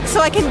 5-minute break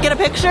so I can get a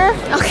picture?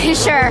 Okay,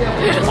 sure.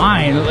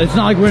 Fine. It's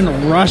not like we're in a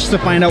rush to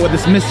find out what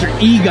this Mr.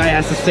 E guy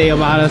has to say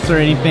about us or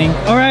anything.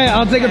 All right,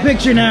 I'll take a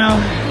picture now.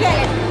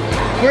 Okay.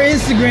 For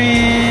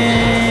Instagram.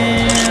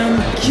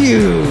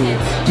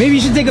 Cute. Maybe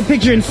you should take a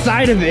picture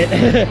inside of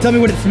it. Tell me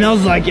what it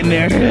smells like in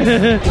there.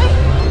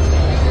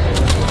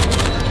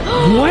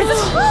 What?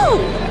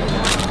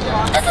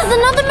 This is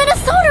another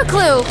Minnesota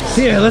clue.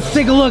 Here, let's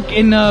take a look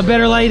in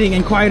better lighting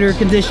and quieter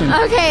conditions.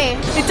 Okay.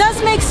 It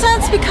does make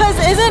sense because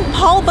isn't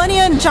Paul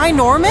Bunyan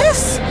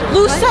ginormous?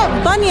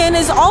 Lucette Bunyan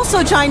is also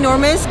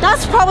ginormous.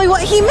 That's probably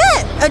what he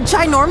meant, a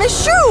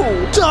ginormous shoe.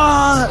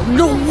 Duh,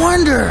 no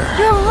wonder.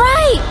 You're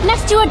right.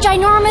 Next to a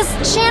ginormous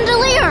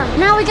chandelier.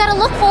 Now we gotta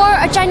look for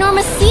a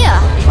ginormous Sia.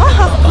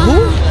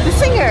 Who? The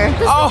singer.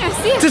 The singer,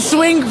 Sia. To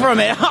swing from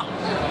it.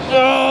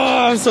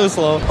 Oh, I'm so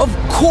slow. Of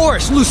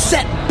course,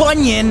 Lucette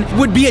Bunyan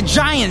would be a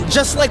giant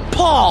just like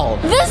Paul.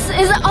 This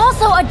is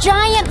also a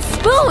giant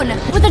spoon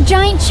with a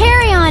giant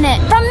cherry on it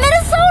from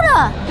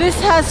Minnesota. This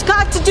has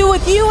got to do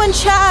with you and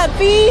Chad,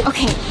 V.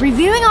 Okay,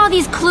 reviewing all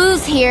these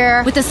clues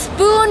here with the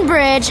spoon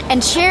bridge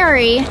and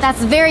cherry,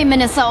 that's very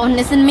Minnesotan.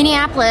 It's in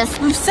Minneapolis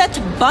Lucette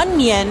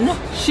Bunyan.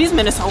 She's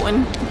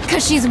Minnesotan.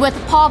 because she's with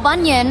Paul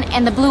Bunyan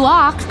and the Blue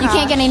Ox. You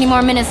can't get any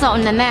more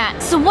Minnesotan than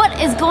that. So what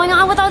is going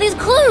on with all these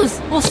clues?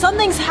 Well,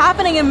 something's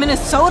happening in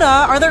Minnesota.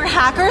 Are there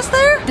hackers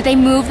there? Did they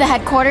move the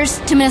headquarters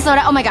to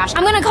Minnesota? Oh my gosh,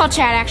 I'm gonna call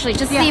Chad actually,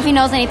 just see if he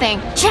knows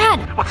anything. Chad!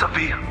 What's up,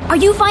 V? Are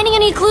you finding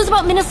any clues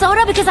about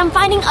Minnesota? Because I'm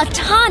finding a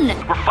ton.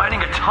 We're finding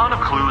a ton of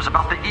clues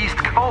about the East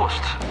Coast.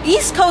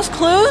 East Coast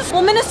clues?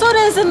 Well, Minnesota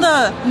is in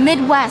the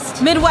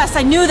Midwest. Midwest,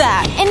 I knew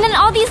that. And then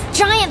all these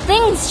giant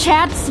things,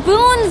 Chad.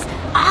 Spoons,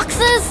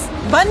 oxes,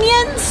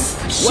 bunions,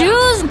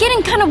 shoes.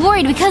 Getting kind of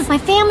worried because my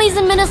family's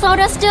in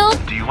Minnesota still.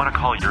 Do you want to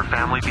call your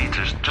family, V,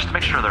 just to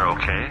make sure they're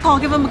okay? I'll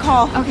give them a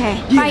call.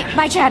 Okay,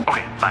 bye, Chad.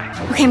 Okay,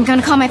 bye. Okay, I'm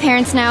gonna call my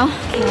parents now.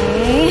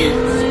 Okay,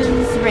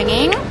 it's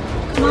ringing.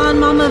 Come on,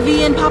 Mama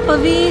V and Papa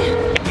V.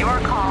 Your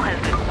call has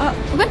been...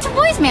 Went to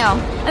voicemail.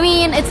 I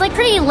mean, it's like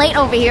pretty late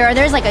over here.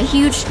 There's like a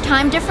huge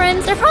time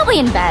difference. They're probably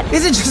in bed.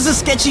 Is it just a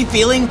sketchy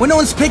feeling when no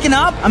one's picking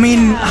up? I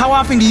mean, how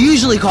often do you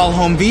usually call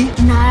home, V?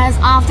 Not as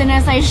often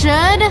as I should.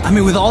 I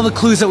mean, with all the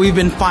clues that we've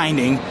been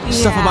finding,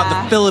 stuff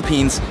about the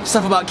Philippines,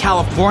 stuff about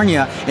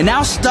California, and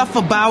now stuff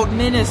about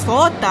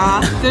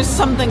Minnesota, there's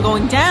something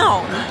going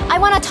down. I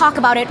want to talk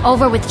about it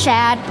over with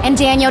Chad and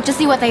Daniel to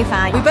see what they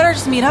find. We better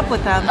just meet up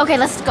with them. Okay,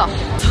 let's go.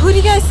 Who do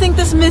you guys think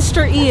this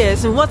Mr. E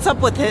is, and what's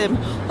up with him?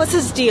 What's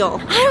his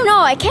deal? I don't know.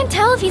 I can't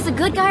tell if he's a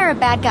good guy or a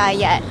bad guy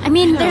yet. I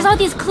mean, there's all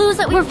these clues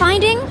that we're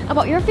finding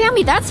about your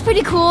family. That's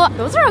pretty cool.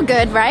 Those are all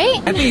good, right?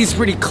 I think he's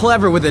pretty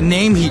clever with the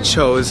name he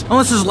chose.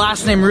 Unless his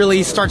last name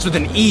really starts with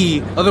an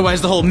E.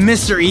 Otherwise, the whole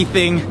Mr. E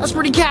thing, that's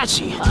pretty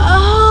catchy.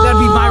 Oh, that'd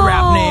be my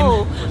rap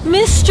name.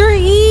 Mr.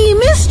 E,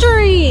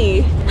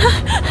 Mystery.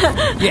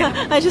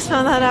 Yeah. I just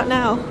found that out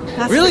now.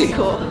 That's really pretty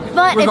cool.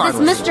 But if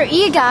this Mr.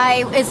 E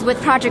guy is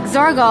with Project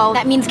Zorgo,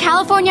 that means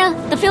California,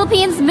 the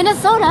Philippines,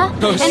 Minnesota,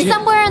 and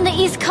somewhere on the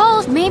East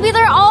Coast, maybe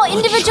they're all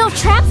individual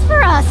traps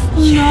for us.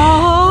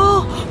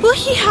 No. Well,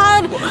 he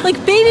had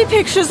like baby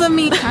pictures of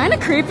me. Kind of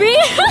creepy.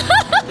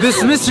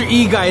 This Mr.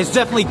 E guy is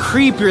definitely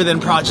creepier than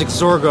Project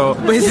Zorgo,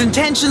 but his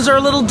intentions are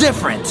a little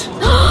different.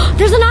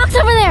 There's an ox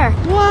over there.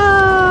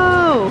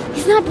 Whoa.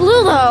 He's not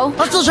blue though.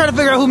 I'm still trying to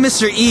figure out who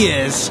Mr. E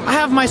is. I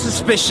have my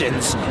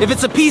suspicions. If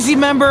it's a PZ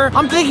member,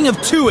 I'm thinking of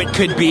two it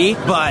could be,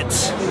 but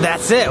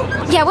that's it.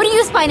 Yeah, what do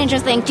you find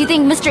interesting? Do you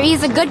think Mr. E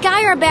is a good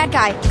guy or a bad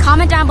guy?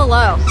 Comment down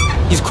below.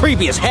 He's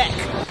creepy as heck.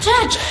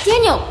 Chad,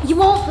 Daniel, you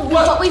won't believe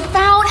what we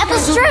found at the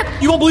strip.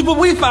 You won't believe what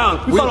we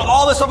found. We found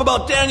all this stuff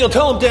about Daniel.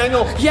 Tell him,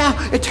 Daniel. Yeah,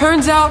 it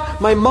turns out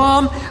my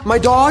mom, my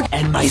dog,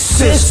 And my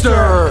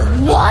sister.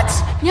 What?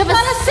 You have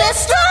a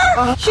sister?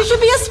 She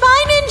should be a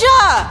spy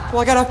ninja.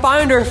 well, I gotta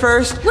find her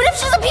first. What if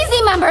she's a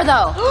PZ member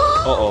though?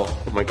 Oh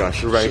my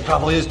gosh, you're right. She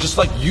probably is. Just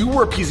like you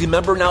were a PZ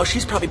member, now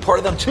she's probably part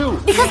of them too.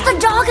 Because the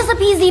dog is a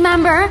PZ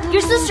member.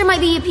 Your sister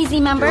might be a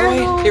PZ member.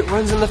 Right, it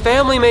runs in the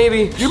family,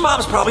 maybe. Your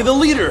mom's probably the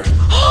leader.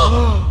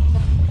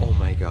 Oh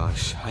my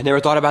gosh, I never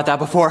thought about that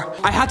before.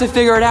 I had to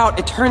figure it out.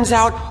 It turns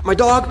out my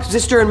dog,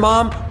 sister, and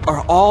mom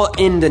are all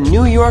in the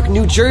New York,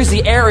 New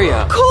Jersey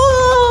area.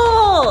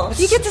 Cool.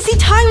 You get to see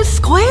Times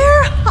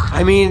Square?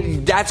 I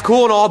mean, that's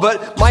cool and all,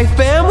 but my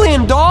family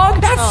and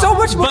dog? That's so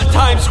much more. But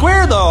Times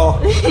Square, though.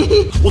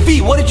 Well,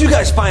 V, what did you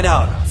guys find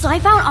out? So I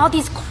found all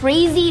these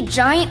crazy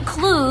giant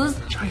clues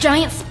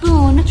giant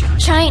spoon,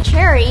 giant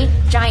cherry,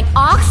 giant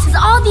ox.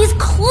 All these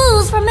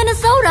clues from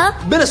Minnesota.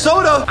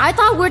 Minnesota? I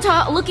thought we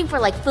were looking for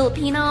like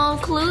Filipino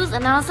clues,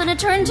 and all of a sudden it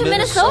turned to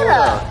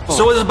Minnesota.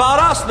 So it's about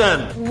us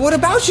then. What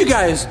about you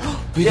guys?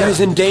 You guys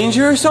in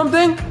danger or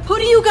something? Who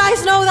do you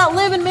guys know that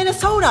live in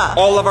Minnesota?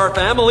 All of our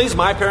families,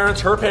 my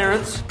parents, her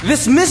parents.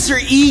 This Mr.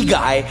 E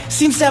guy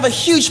seems to have a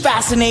huge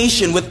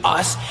fascination with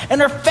us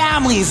and our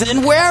families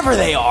and wherever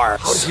they are.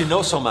 How does he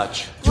know so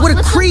much? What a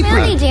What's creeper! so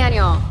funny,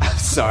 Daniel?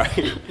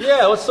 Sorry.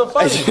 Yeah, what's so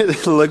I funny?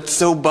 just looked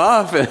so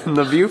buff in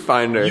the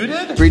viewfinder. You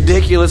did?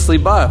 Ridiculously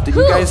buff. Did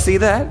you guys see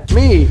that?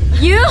 Me.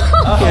 You?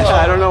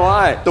 Yeah, I don't know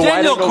why. The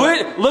Daniel,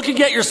 white- quit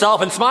looking at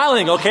yourself and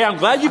smiling, okay? I'm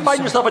glad you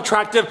find yourself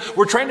attractive.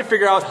 We're trying to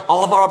figure out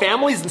all of our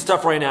families and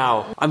stuff right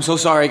now. I'm so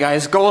sorry,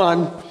 guys. Go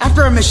on.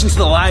 After our mission to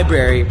the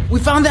library, we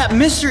found that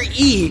Mr.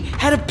 E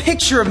had a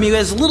picture of me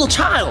as a little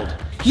child.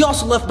 He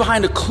also left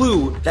behind a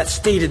clue that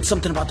stated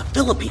something about the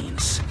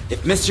Philippines.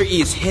 If Mr.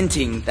 E is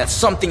hinting that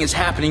something is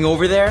happening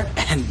over there,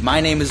 and my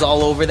name is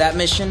all over that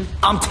mission,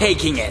 I'm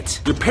taking it.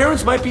 Your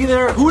parents might be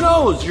there. Who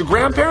knows? Your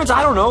grandparents?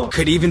 I don't know.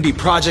 Could even be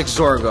Project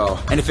Zorgo.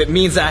 And if it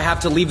means that I have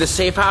to leave the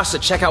safe house to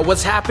check out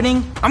what's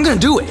happening, I'm gonna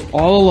do it.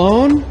 All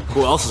alone?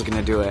 Who else is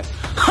gonna do it?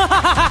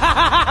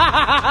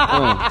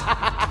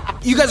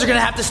 You guys are gonna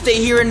have to stay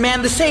here and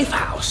man the safe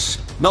house.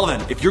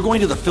 Melvin, if you're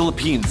going to the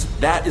Philippines,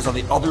 that is on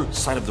the other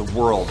side of the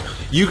world.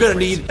 You're gonna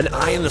need an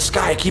eye in the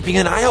sky keeping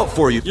an eye out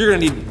for you. You're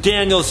gonna need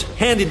Daniel's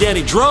handy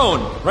dandy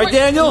drone. Right,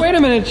 Daniel? Wait a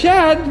minute,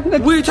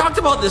 Chad. We talked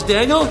about this,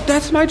 Daniel.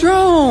 That's my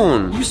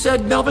drone. You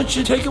said Melvin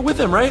should take it with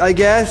him, right? I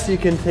guess you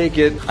can take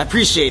it. I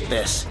appreciate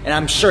this, and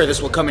I'm sure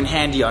this will come in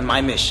handy on my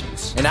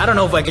missions. And I don't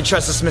know if I can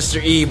trust this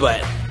Mr. E,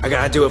 but I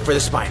gotta do it for the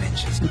spine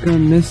ninjas. I'm gonna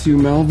miss you,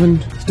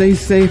 Melvin. Stay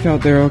safe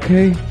out there,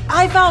 okay?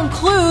 I found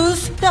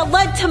clues that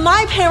led to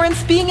my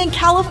parents being in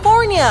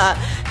California.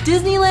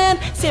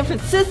 Disneyland, San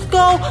Francisco,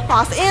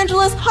 Los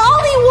Angeles,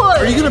 Hollywood.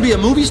 Are you gonna be a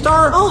movie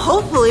star? Oh,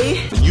 hopefully.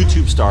 A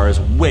YouTube star is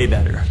way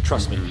better.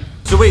 Trust me.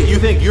 So wait, you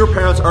think your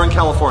parents are in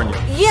California?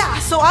 Yeah,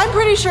 so I'm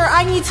pretty sure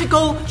I need to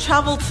go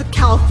travel to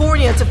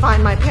California to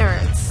find my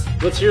parents.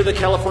 Let's hear the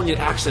Californian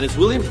accent. It's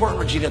really important,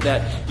 Regina,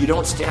 that you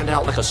don't stand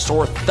out like a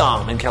sore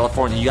thumb in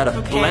California. You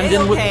gotta blend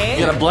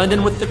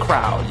in with the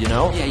crowd, you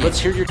know? Yeah. Let's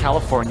hear your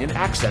Californian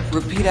accent.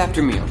 Repeat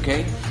after me,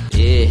 okay?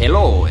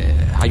 Hello.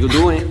 How you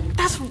doing?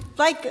 That's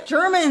like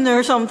German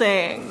or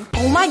something.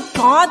 Oh my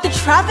god, the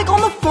traffic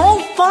on the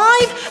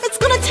 405! It's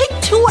gonna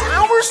take 2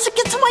 hours to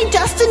get to my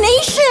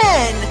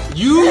destination!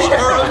 You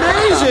are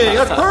amazing!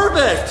 That's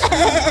perfect!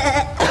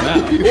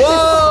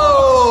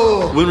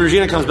 Whoa! When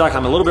Regina comes back,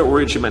 I'm a little bit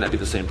worried she might not be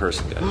the same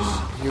person, guys.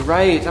 You're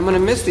right. I'm gonna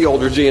miss the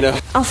old Regina.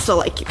 I'll still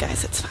like you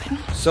guys, it's fine.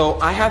 So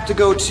I have to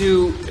go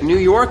to New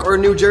York or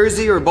New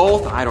Jersey or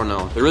both? I don't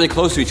know. They're really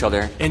close to each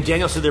other. And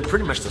Daniel said they're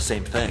pretty much the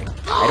same thing.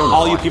 I don't know.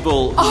 All you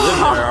people who live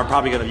there are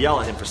probably gonna yell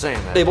at him for saying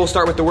that. They both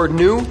start with the word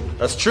new?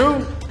 That's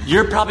true.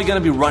 You're probably going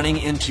to be running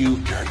into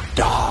your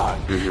dog.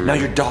 Now,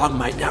 your dog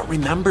might not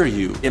remember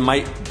you. It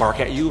might bark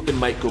at you. It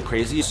might go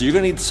crazy. So you're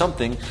going to need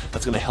something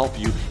that's going to help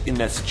you in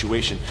that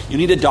situation. You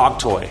need a dog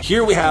toy.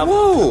 Here we have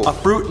a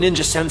Fruit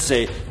Ninja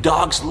Sensei.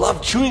 Dogs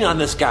love chewing on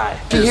this guy.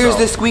 He hears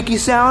this squeaky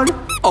sound.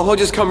 Oh, he'll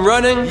just come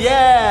running.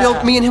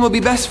 Yeah. Me and him will be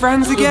best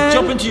friends again.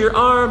 Jump into your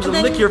arms and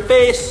lick your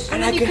face.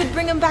 And then you could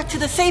bring him back to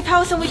the safe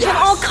house and we can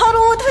all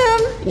cuddle with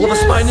him. We'll have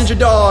a Spy Ninja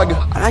dog.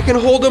 And I can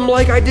hold him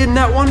like I did in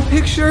that one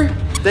picture.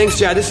 Thanks,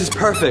 Chad. This is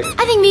perfect.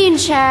 I think me and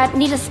Chad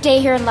need to stay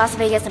here in Las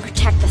Vegas and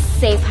protect the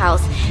safe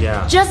house.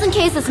 Yeah. Just in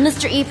case this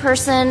Mr. E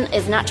person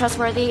is not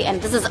trustworthy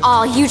and this is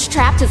all a huge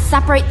trap to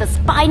separate the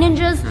spy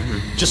ninjas.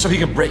 Just so he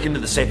can break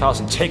into the safe house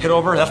and take it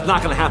over? That's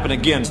not going to happen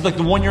again. It's like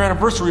the 1-year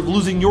anniversary of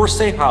losing your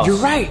safe house. You're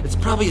right. It's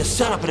probably a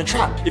setup and a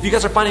trap. If you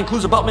guys are finding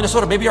clues about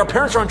Minnesota, maybe our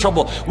parents are in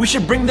trouble. We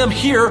should bring them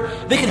here.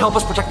 They can help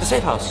us protect the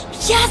safe house.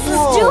 Yes,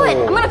 let's do it.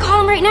 I'm going to call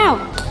him right now.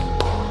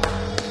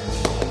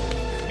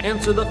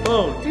 Answer the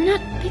phone. They're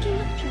not picking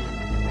up,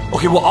 Chad.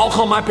 Okay, well, I'll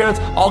call my parents.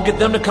 I'll get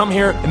them to come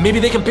here, and maybe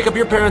they can pick up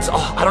your parents.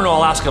 Oh, I don't know.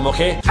 I'll ask them,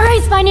 okay? All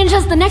right, Spy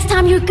Ninjas, the next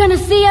time you're gonna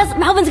see us,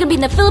 Melvin's gonna be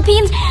in the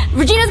Philippines,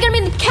 Regina's gonna be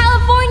in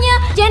California,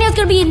 Daniel's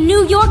gonna be in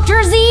New York,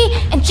 Jersey,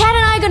 and Chad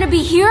and I are gonna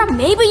be here.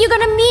 Maybe you're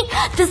gonna meet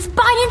the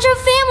Spy Ninja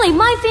family,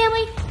 my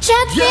family,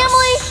 Chad's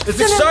family. It's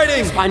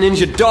exciting. Spy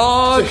Ninja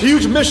dog. It's a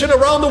huge mission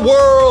around the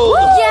world.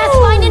 Yes,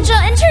 Spy Ninja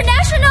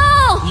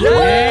International.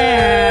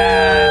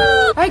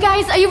 Yeah. All right,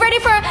 guys, are you ready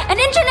for an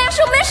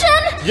international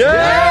mission?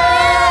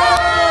 Yeah.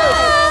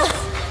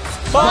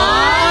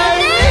 Spy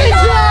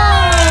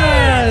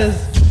Ninjas!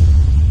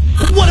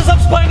 What is up,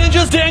 Spy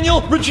Ninjas?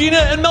 Daniel, Regina,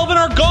 and Melvin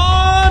are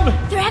gone!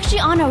 They're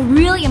actually on a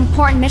really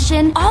important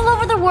mission all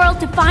over the world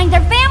to find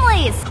their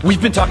families.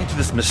 We've been talking to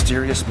this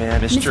mysterious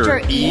man,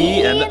 Mr.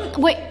 E. And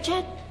Wait,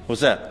 Chad.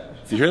 what's that?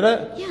 Did you hear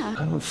that? Yeah.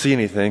 I don't see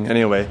anything.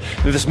 Anyway,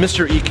 this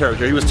Mr. E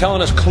character, he was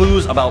telling us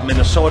clues about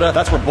Minnesota.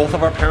 That's where both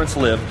of our parents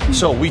live.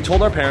 So we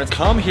told our parents,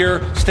 come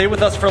here, stay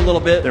with us for a little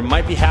bit. There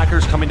might be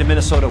hackers coming to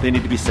Minnesota. They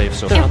need to be safe,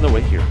 so they're on their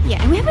way here.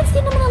 Yeah, and we haven't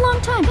seen them in a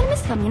long time. I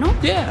miss them, you know?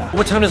 Yeah.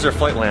 What time does their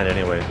flight land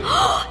anyway?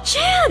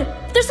 Chad!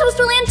 They're supposed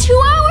to land 2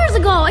 hours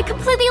ago. I I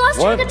completely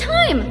lost track of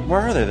time. Where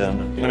are they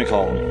then? Let me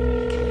call them.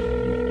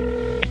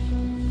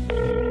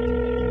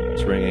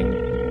 It's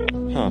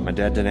ringing. Huh, my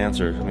dad didn't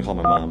answer. Let me call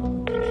my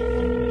mom.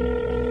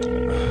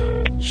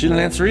 She didn't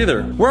answer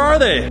either. Where are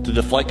they? Did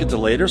the flight get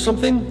delayed or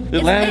something?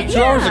 It landed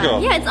 2 hours ago.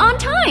 Yeah, it's on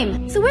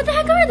time. So where the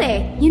heck are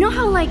they? You know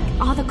how like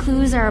all the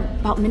clues are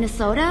about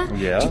Minnesota?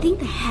 Yeah. Do you think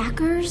the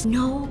hackers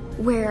know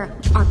where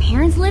our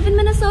parents live in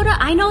Minnesota?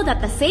 I know that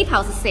the safe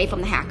house is safe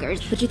from the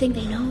hackers, but do you think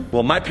they know?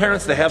 Well, my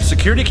parents, they have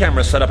security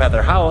cameras set up at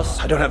their house.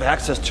 I don't have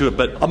access to it,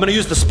 but I'm gonna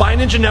use the Spy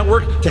Ninja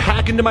network to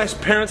hack into my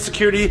parents'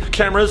 security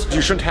cameras.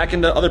 You shouldn't hack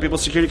into other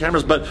people's security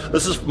cameras, but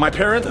this is my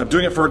parent. I'm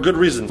doing it for a good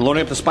reason.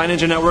 Loading up the Spy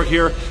Ninja network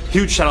here.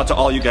 Huge shout out to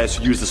all you guys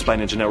who use the Spy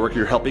Ninja network.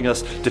 You're helping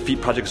us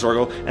defeat Project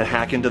Zorgo and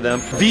hack into them.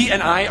 V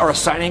and I are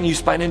assigning you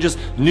Spy Ninjas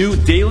new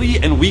daily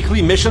and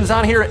weekly missions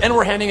on here, and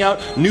we're handing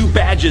out new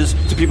badges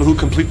to people who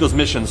complete those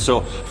missions.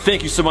 So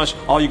thank you so much,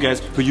 all you guys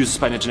who use the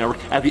Spy Ninja network.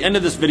 At the end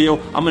of this video,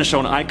 I'm gonna show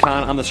an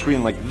icon on the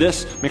screen like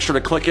this. Make sure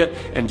to click it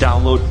and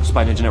download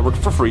Spy Ninja network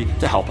for free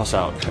to help us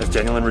out. As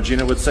Daniel and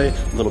Regina would say,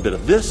 a little bit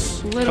of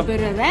this, A little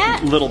bit of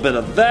that. a little bit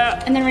of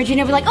that. And then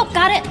Regina would be like, oh,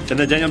 got it. And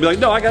then Daniel would be like,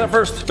 no, I got it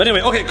first. But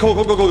anyway, okay, cool.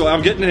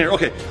 I'm getting in here.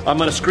 Okay, I'm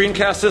gonna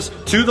screencast this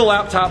to the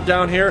laptop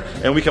down here,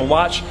 and we can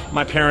watch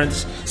my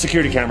parents'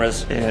 security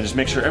cameras and just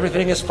make sure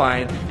everything is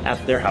fine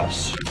at their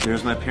house.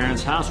 Here's my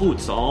parents' house. Ooh,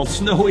 it's all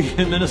snowy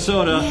in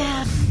Minnesota.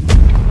 Yeah.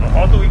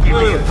 How do we get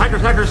in?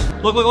 Hackers.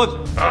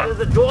 Look. There's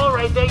a door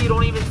right there. You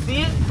don't even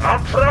see it?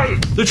 I'll try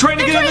it. They're trying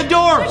to get in the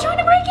door. They're trying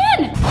to break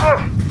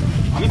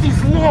in. It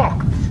is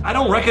locked. I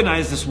don't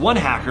recognize this one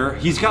hacker.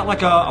 He's got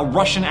like a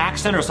Russian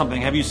accent or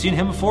something. Have you seen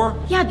him before?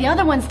 Yeah, the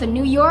other one's the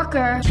New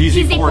Yorker.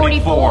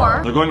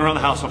 PZ44. They're going around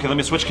the house. Okay, let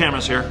me switch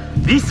cameras here.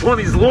 This one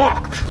is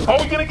locked. How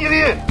are we gonna get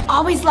in?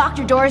 Always lock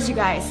your doors, you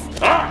guys.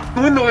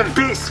 Window and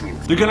basement.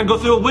 They're gonna go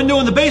through a window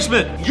in the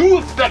basement. You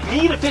expect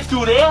me to fit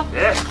through there?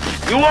 Yeah.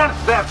 You want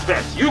that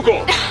fast? You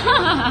go.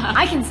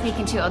 I can sneak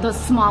into those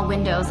small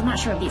windows. I'm not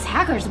sure if these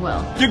hackers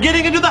will. They're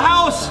getting into the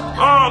house.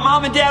 Oh,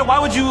 Mom and Dad, why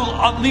would you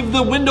leave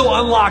the window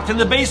unlocked in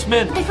the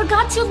basement? They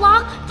forgot to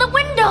lock the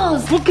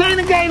windows. What kind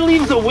of guy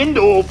leaves a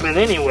window open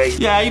anyway?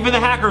 Yeah, even the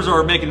hackers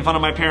are making fun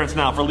of my parents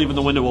now for leaving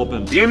the window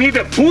open. Do you need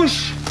a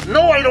push?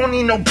 No, I don't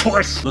need no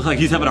push. Looks like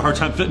he's having a hard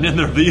time fitting in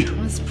there, V.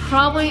 Was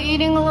probably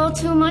eating a little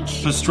too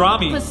much.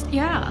 Pastrami.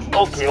 Yeah.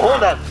 Okay,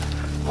 hold on.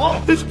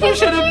 Oh, it's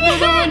pushing him through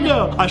the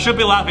window. I should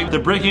be laughing. They're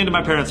breaking into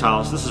my parents'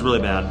 house. This is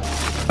really bad.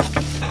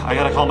 I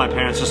gotta call my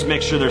parents just to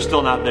make sure they're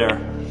still not there.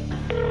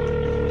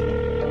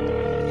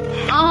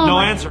 Oh, no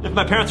answer. If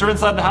my parents are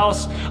inside the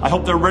house, I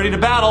hope they're ready to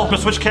battle. I'm gonna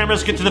switch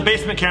cameras, get to the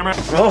basement camera.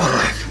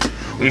 Oh,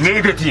 we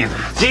made it in.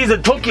 Geez,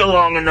 it took you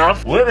long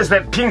enough. Where is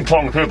that ping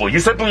pong table? You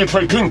said we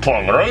play ping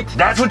pong, right?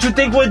 That's what you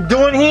think we're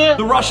doing here?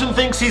 The Russian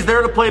thinks he's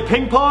there to play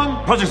ping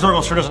pong? Project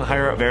Zorgo sure doesn't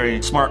hire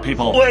very smart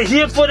people. We're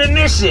here for the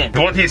mission.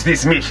 What is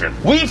this mission?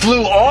 We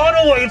flew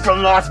all the way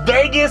from Las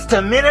Vegas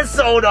to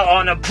Minnesota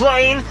on a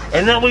plane,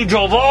 and then we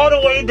drove all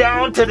the way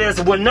down to this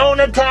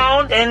Winona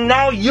town, and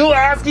now you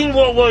asking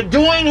what we're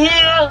doing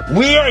here?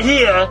 We are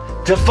here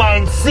to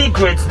find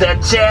secrets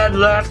that Chad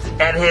left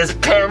at his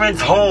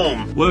parents'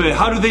 home. Wait,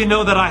 how do they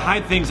know that I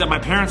hide things at my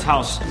parents'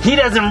 house? He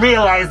doesn't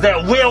realize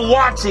that we're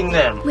watching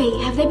them. Wait,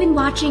 have they been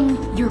watching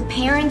your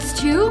parents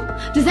too?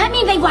 Does that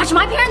mean they watch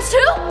my parents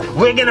too?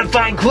 We're gonna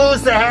find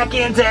clues to hack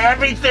into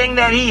everything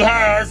that he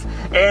has,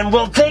 and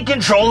we'll take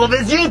control of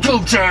his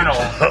YouTube channel.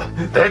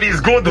 That is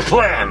good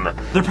plan.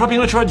 They're probably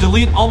gonna try to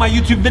delete all my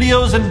YouTube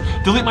videos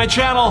and delete my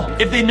channel.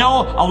 If they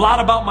know a lot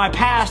about my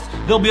past,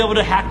 they'll be able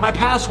to hack my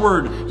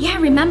password. Yeah,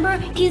 remember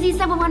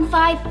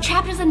PZ715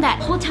 trapped us in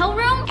that hotel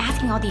room,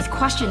 asking all these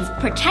questions,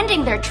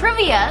 pretending they're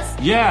trivias.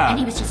 Yeah. And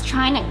he was just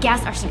trying to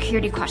guess our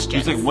security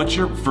questions. He's like, what's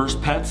your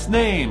first pet's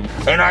name?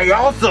 And I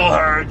also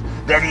heard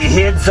that he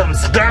hid some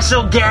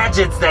special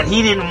gadgets that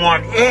he didn't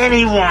want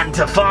anyone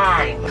to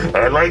find.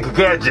 I like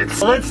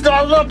gadgets. Let's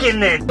start looking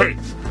then. Hey,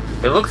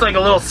 it looks like a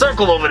little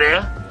circle over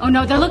there. Oh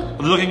no, they're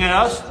looking at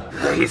us?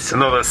 It's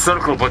not a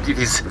circle, but it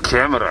is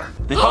camera.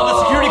 They found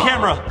the security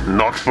camera.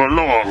 Not for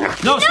long.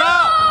 No,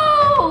 stop!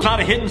 It's not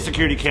a hidden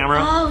security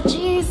camera. Oh,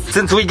 jeez.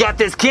 Since we got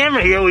this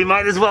camera here, we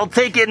might as well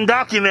take it and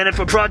document it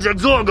for Project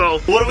Zorgo.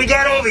 What do we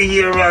got over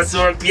here,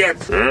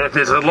 Sorpiet?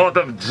 There's a lot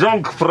of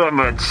junk from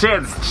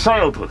Chad's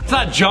childhood. It's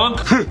not junk.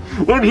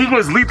 When he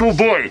was little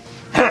boy,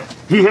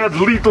 he had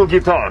little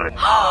guitar.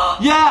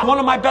 Yeah, one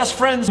of my best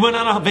friends went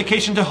on a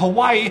vacation to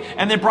Hawaii,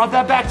 and they brought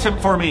that back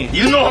for me.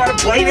 You know how to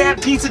play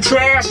that piece of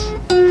trash?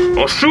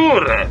 Oh,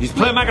 sure. He's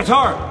playing my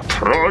guitar.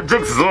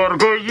 Project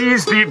Zorgo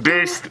is the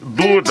best.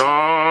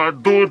 Do-da,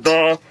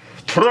 do-da.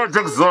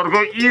 Project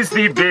Zorgo is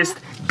the best.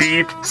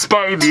 Beat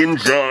Spy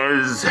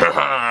Ninjas.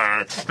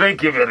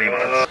 Thank you very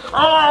much.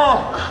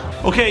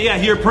 Oh! Okay, yeah,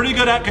 you're pretty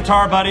good at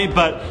guitar, buddy,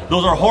 but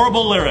those are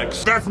horrible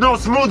lyrics. That's no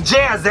smooth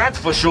jazz, that's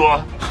for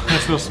sure.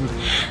 That's no smooth.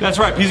 That's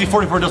right,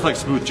 PZ44 does like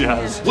smooth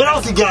jazz. What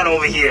else you got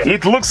over here?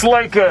 It looks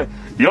like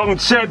young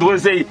Chad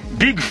was a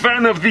big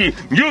fan of the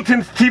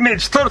Mutant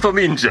Teenage Turtle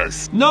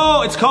Ninjas.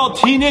 No, it's called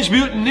Teenage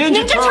Mutant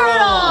Ninja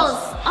Turtles.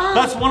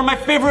 That's one of my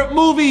favorite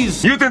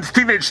movies. Mutant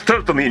Teenage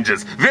Turtle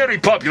Ninjas, very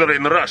popular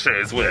in Russia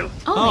as well.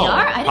 Oh, they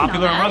are? I didn't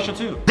popular know in that. Russia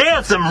too. They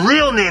are some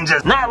real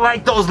ninjas, not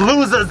like those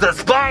losers, the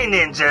spy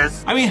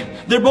ninjas. I mean,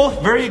 they're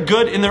both very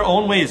good in their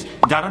own ways.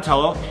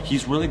 Donatello,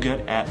 he's really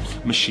good at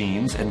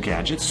machines and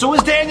gadgets. So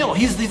is Daniel.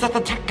 He's like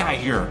the tech guy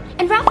here.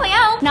 And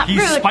Raphael, not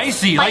He's rude.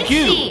 spicy like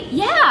you.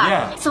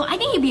 Yeah. So I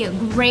think you'd be a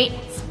great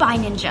spy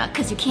ninja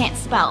because you can't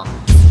spell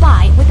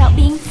spy without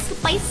being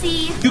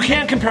spicy. You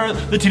can't compare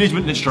the Teenage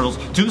Mutant Ninja Turtles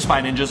to the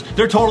Spy Ninjas.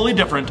 They're totally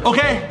different.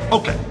 Okay?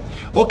 Okay.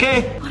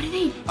 Okay? What are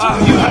they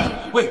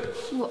doing? Wait.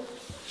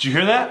 Did you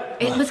hear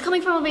that? It was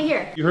coming from over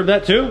here. You heard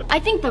that too?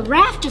 I think the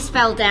raft just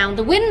fell down.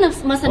 The wind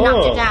must have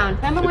knocked it down.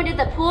 Remember when we did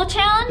the pool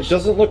challenge? It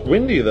doesn't look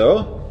windy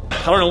though.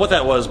 I don't know what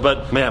that was,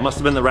 but man, it must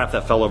have been the raft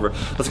that fell over.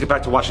 Let's get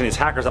back to watching these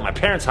hackers at my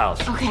parents' house.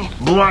 Okay.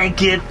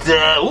 Blanket,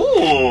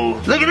 ooh,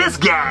 look at this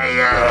guy.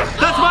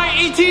 That's my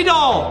ET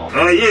doll!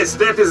 Yes,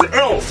 that is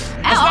Elf.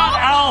 It's not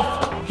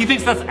Alf! He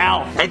thinks that's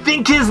Alf. I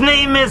think his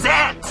name is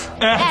Et.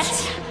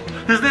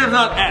 His name's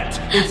not Et,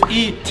 it's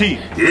E.T.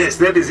 Yes,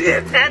 that is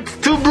it. Et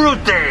tu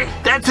brute.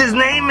 That's his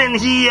name and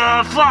he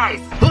flies.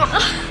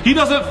 He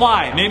doesn't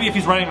fly. Maybe if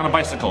he's riding on a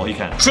bicycle, he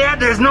can. Chad,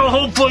 there's no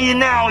hope for you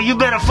now. You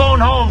better phone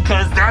home,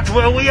 cause that's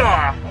where we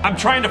are. I'm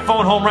trying to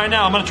phone home right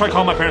now. I'm gonna try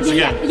calling my parents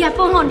again. Yeah,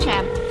 phone home,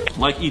 Chad.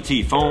 Like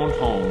E.T., phone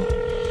home.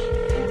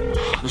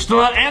 They're still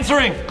not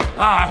answering.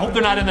 I hope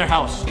they're not in their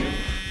house.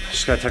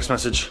 Just got a text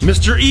message.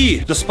 Mr. E,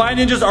 the spy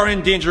ninjas are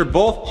in danger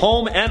both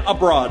home and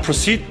abroad.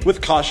 Proceed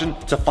with caution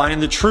to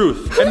find the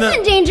truth. Who's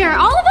in danger?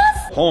 All of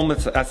us? Home,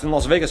 that's in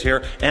Las Vegas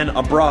here, and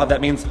abroad, that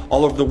means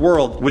all over the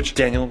world, which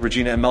Daniel,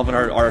 Regina, and Melvin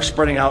are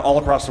spreading out all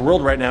across the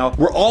world right now.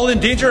 We're all in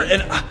danger,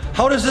 and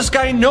how does this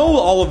guy know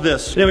all of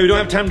this? Anyway, we don't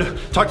have time to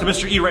talk to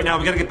Mr. E right now.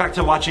 We gotta get back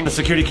to watching the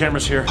security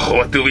cameras here.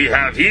 What do we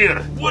have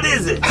here? What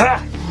is it?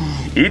 Ha!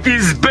 It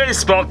is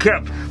baseball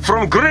cap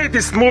from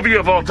greatest movie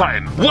of all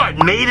time. What,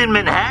 Made in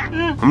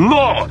Manhattan?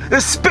 No,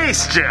 a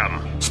Space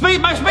Jam.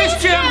 My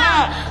Space Jam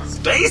hat!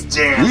 Space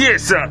Jam?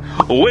 Yes,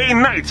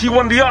 Wayne Knight, he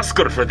won the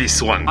Oscar for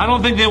this one. I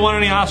don't think they won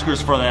any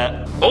Oscars for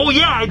that. Oh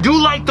yeah, I do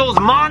like those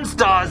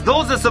Monstars.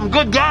 Those are some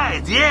good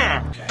guys,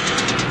 yeah.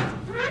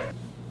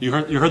 You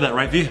heard that,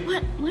 right, V?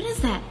 What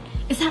is that?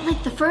 Is that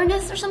like the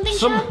furnace or something,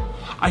 Chad?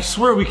 I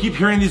swear we keep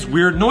hearing these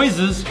weird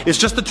noises. It's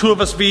just the two of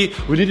us, V.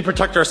 We need to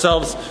protect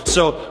ourselves,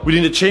 so we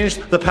need to change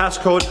the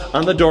passcode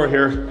on the door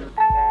here.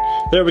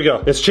 There we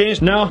go. It's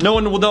changed now. No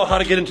one will know how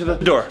to get into the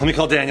door. Let me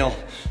call Daniel,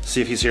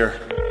 see if he's here.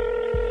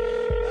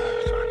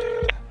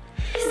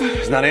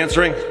 He's not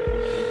answering.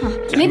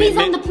 Maybe he's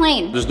on the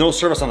plane. There's no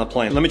service on the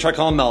plane. Let me try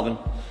calling Melvin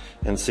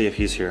and see if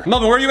he's here.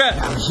 Melvin, where are you at?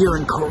 I'm here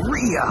in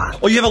Korea.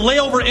 Oh, you have a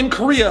layover in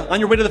Korea on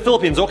your way to the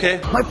Philippines.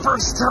 Okay. My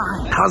first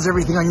time. How's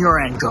everything on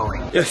your end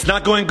going? It's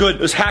not going good.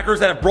 There's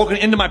hackers that have broken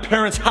into my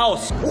parents'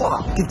 house.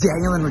 Whoa, did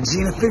Daniel and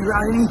Regina figure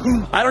out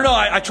anything? I don't know.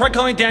 I tried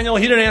calling Daniel.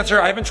 He didn't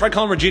answer. I haven't tried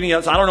calling Regina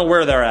yet, so I don't know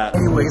where they're at.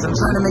 Anyways, I'm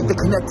trying to make the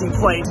connecting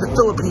flight to the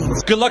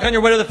Philippines. Good luck on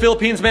your way to the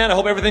Philippines, man. I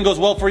hope everything goes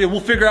well for you. We'll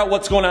figure out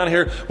what's going on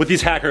here with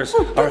these hackers.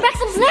 Ooh, bring back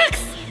some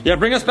snacks. Yeah,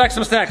 bring us back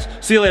some snacks.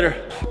 See you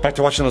later. Back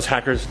to watching those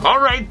hackers. All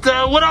right,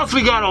 what else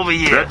we got over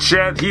here? That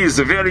Chad, he is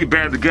a very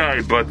bad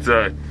guy, but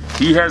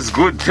he has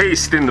good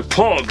taste in the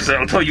pogs,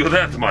 I'll tell you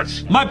that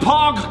much. My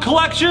Pog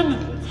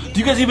collection? Do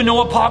you guys even know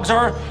what Pogs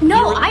are?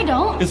 No, I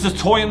don't. It's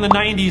this toy in the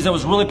 90s that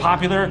was really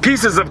popular.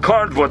 Pieces of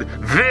cardboard,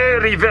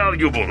 very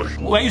valuable.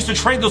 Well, I used to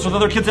trade those with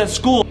other kids at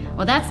school.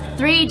 Well, that's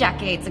 3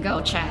 decades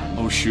ago, Chad.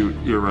 Oh, shoot.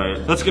 You're right.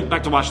 Let's get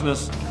back to watching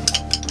this.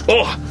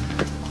 Oh,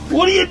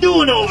 what are you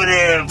doing over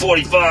there,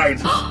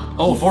 45?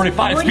 Oh,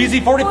 45. It's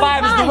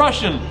PZ-45 is the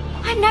Russian.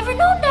 I've never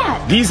known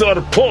that. These are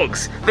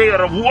pogs. They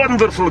are a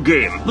wonderful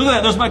game. Look at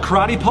that. There's my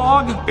karate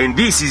Pog. And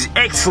this is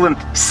excellent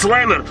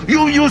slammer.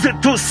 You use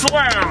it to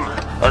slam.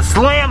 A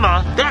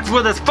slammer? That's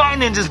where the spy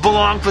ninjas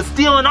belong for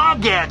stealing our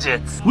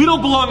gadgets. We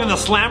don't belong in the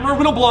slammer.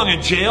 We don't belong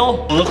in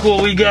jail. Look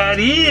what we got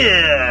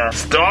here.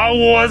 Star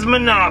Wars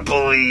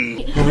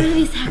Monopoly. What are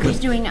these hackers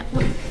doing now?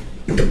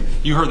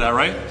 You heard that,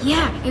 right?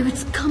 Yeah, it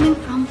was coming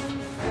from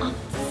up.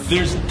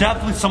 There's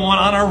definitely someone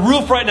on our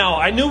roof right now.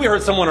 I knew we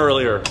heard someone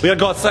earlier. We gotta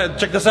go outside and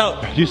check this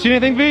out. Do you see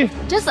anything, V?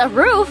 Just a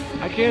roof.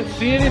 I can't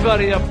see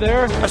anybody up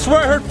there. I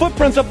swear I heard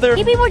footprints up there.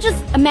 Maybe we're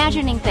just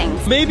imagining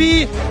things.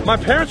 Maybe my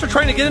parents are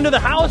trying to get into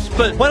the house,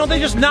 but why don't they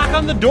just knock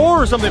on the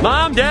door or something?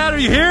 Mom, Dad, are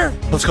you here?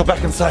 Let's go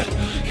back inside.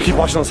 Keep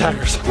watching those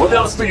hackers. What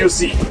else do you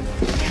see?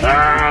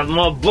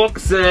 More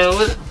books.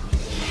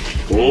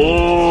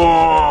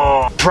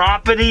 Oh,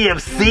 property of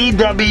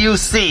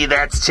CWC.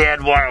 That's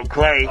Chad Wild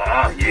Clay.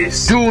 Ah,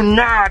 yes. Do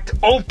not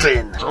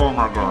open. Oh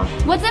my gosh.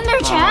 What's in there,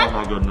 Chad? Oh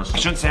my goodness. I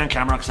shouldn't say on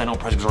camera because I know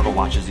President Zorgo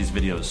watches these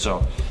videos,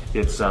 so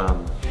it's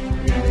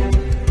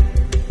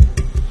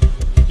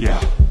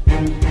yeah.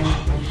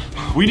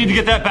 We need to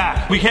get that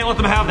back. We can't let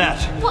them have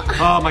that. What?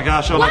 Oh my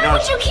gosh, oh my gosh. Why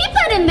would you keep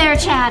that in there,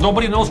 Chad?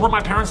 Nobody knows where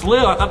my parents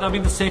live. I thought that'd be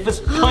the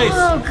safest place.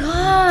 Oh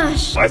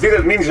gosh. I think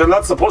that means you're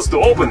not supposed to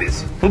open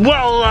this.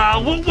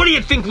 Well, what do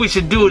you think we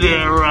should do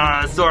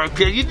there, Sora?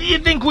 You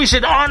think we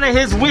should honor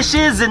his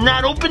wishes and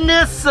not open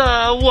this?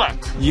 What?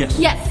 Yes.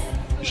 Yes.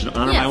 You should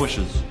honor Yes. my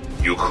wishes.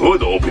 You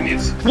could open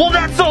it. Well,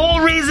 that's the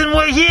whole reason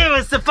we're here,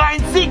 is to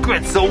find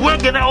secrets, so we're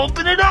gonna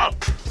open it up.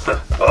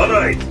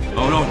 Alright.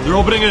 Oh no, they're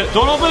opening it.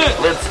 Don't open it.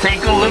 Let's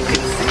take a look and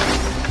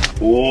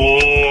see.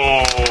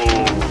 Whoa.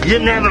 You're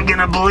never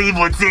gonna believe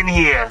what's in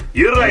here.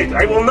 You're right,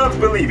 I will not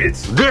believe it.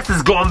 This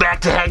is going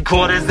back to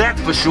headquarters,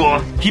 that's for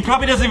sure. He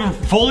probably doesn't even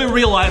fully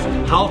realize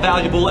how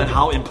valuable and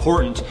how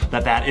important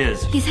that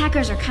is. These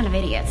hackers are kind of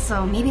idiots,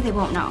 so maybe they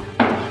won't know.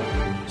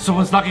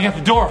 Someone's knocking at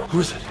the door. Who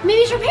is it? Maybe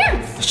it's your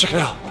parents. Let's check it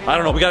out. I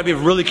don't know, we gotta be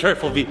really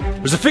careful, V.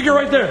 There's a figure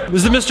right there.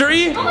 Is it Mr.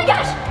 E? Oh my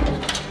gosh!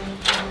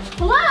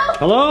 Hello?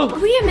 Hello? Are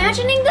we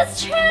imagining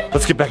this, Chad?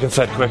 Let's get back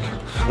inside quick.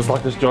 Let's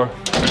lock this door.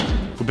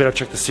 We better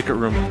check the secret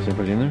room. Is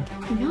anybody in there?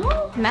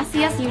 No.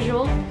 Messy as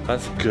usual.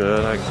 That's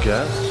good, I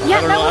guess. Yeah,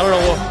 I don't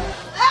know.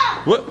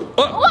 What?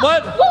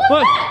 What?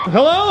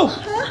 Hello?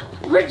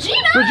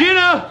 Regina?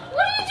 Regina!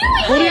 What are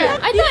you doing here?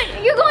 I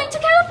thought you're going to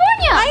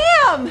California.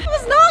 I am. I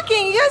was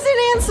knocking. You guys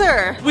didn't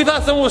answer. We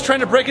thought someone was trying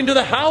to break into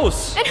the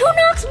house. And who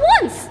knocks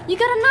once? You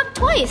gotta knock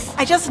twice.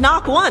 I just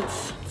knock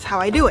once. That's how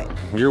I do it.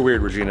 You're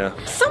weird, Regina.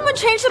 Someone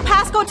changed the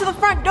passcode to the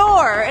front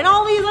door, and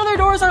all these other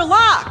doors are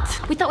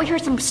locked. We thought we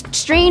heard some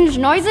strange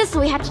noises, so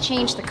we had to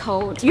change the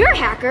code. You're a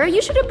hacker.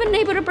 You should have been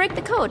able to break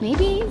the code.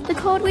 Maybe the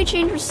code we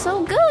changed was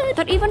so good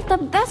that even the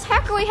best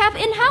hacker we have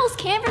in-house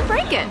can't even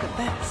break it. The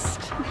best.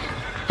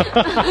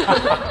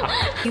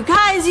 You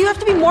guys, you have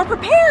to be more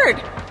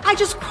prepared. I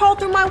just crawled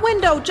through my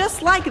window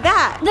just like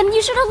that. Then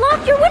you should have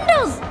locked your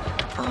windows.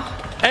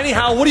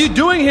 Anyhow, what are you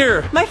doing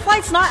here? My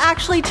flight's not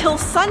actually till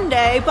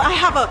Sunday, but I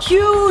have a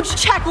huge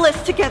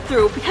checklist to get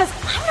through because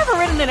I've never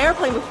ridden an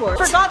airplane before.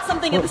 Forgot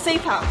something at the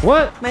safe house.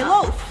 What? My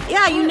loaf.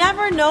 Yeah, you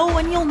never know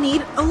when you'll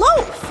need a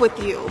loaf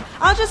with you.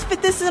 I'll just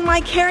fit this in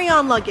my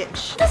carry-on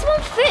luggage. This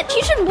won't fit.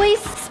 You shouldn't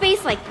waste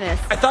space like this.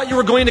 I thought you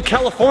were going to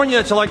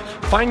California to, like,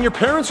 find your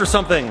parents or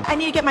something. I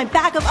need to get my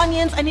bag of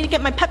onions. I need to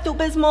get my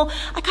Pepto-Bismol.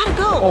 I gotta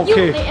go.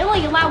 Okay. They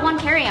only allow one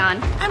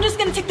carry-on. I'm just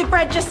gonna take the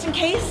bread just in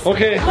case.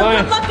 Okay, Well,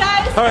 fine. good luck,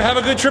 guys. All right, have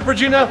a good trip,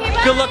 Regina.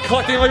 Okay, Good luck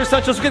collecting all your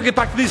essentials. We're gonna get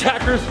back to these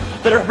hackers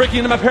that are breaking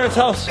into my parents'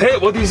 house. Hey,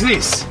 what is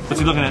this? What's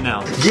he looking at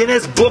now?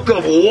 Guinness Book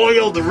of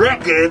World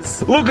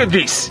Records. Look at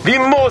this. The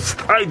most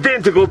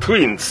identical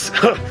twins.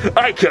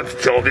 I can't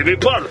tell them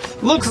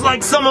apart. Looks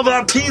like some of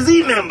our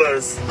PZ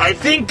members. I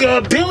think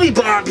Billy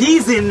Bob,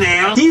 he's in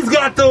there. He's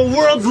got the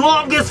world's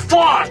longest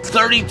fart.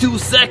 32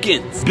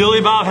 seconds.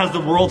 Billy Bob has the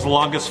world's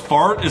longest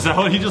fart? Is that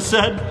what he just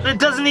said? It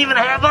doesn't even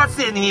have us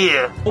in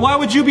here. Why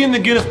would you be in the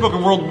Guinness Book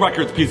of World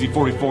Records,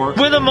 PZ44?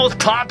 We're the most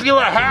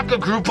popular hacker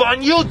group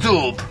on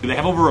YouTube. They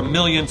have over 1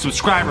 million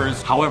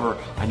subscribers. However,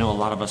 I know a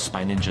lot of us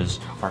spy ninjas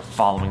are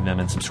following them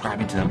and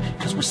subscribing to them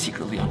because we're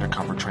secretly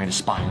undercover trying to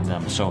spy on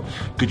them. So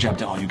good job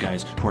to all you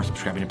guys who are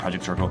subscribing to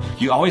Project Circle.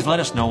 You always let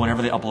us know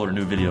whenever they upload a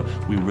new video.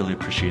 We really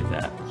appreciate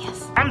that.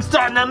 Yes. I'm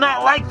starting to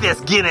not like this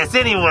Guinness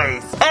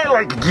anyways. I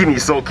like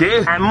Guinness,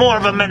 okay? I'm more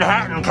of a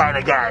Manhattan kind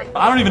of guy.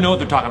 I don't even know what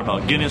they're talking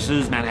about.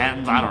 Guinnesses,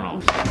 Manhattans, I don't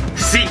know.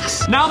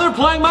 6. Now they're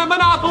playing my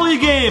Monopoly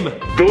game.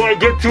 Do I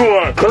get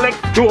to collect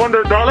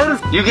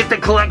 $200? You get to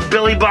collect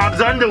Billy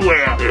Bob's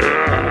underwear.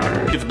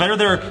 It's better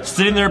they're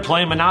sitting there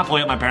playing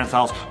Monopoly at my parents'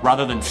 house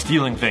rather than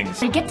stealing things.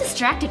 They get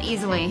distracted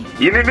easily.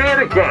 In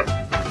America,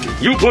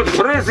 you put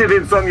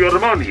presidents on your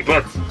money,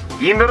 but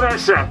in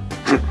Russia,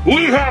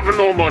 we have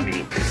no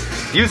money.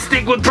 You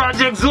stick with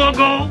Project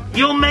Zorgo,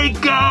 you'll make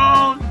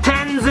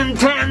tens and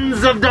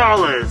tens of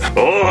dollars.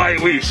 Oh, I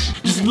wish.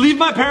 Just leave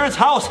my parents'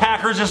 house,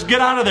 hackers. Just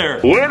get out of there.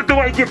 Where do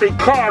I get a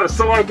car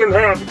so I can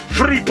have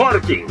free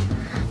parking?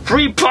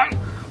 Free park?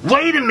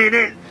 Wait a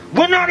minute.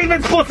 We're not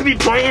even supposed to be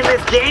playing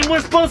this game. We're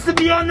supposed to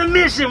be on the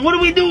mission. What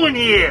are we doing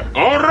here?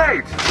 All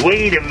right.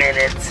 Wait a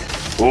minute.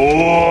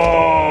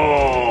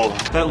 Oh.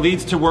 That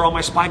leads to where all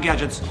my spy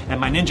gadgets and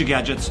my ninja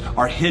gadgets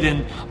are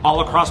hidden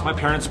all across my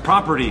parents'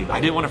 property. I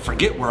didn't want to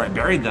forget where I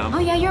buried them. Oh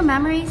yeah, your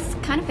memory's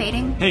kind of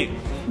fading. Hey,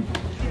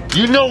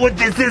 You know what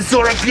this is,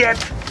 sort of yet?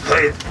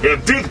 A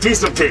big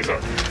piece of paper.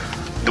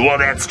 Well,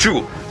 that's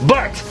true.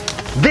 But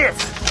this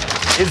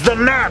is the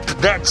map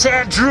that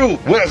Chad drew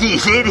where he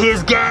hid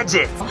his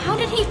gadgets. How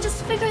did he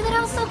just figure that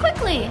out so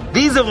quickly?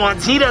 These are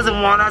ones he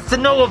doesn't want us to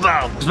know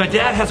about. because my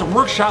dad has a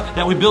workshop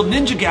that we build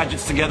ninja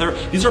gadgets together.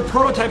 These are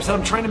prototypes that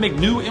I'm trying to make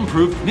new,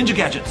 improved ninja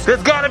gadgets.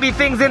 There's gotta be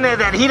things in there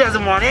that he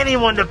doesn't want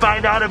anyone to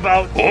find out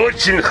about.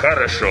 Очень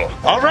хорошо.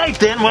 All right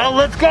then, well,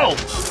 let's go.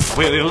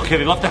 Wait, okay,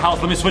 they left the house.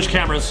 Let me switch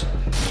cameras.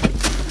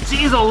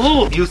 Jeez,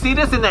 Lou, you see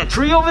this in that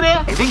tree over there?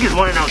 I think it's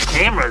one of those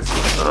cameras.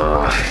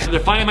 They're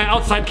finding my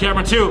outside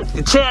camera too.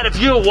 Chad, if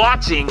you're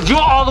watching,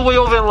 you're all the way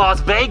over in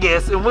Las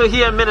Vegas, and we're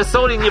here in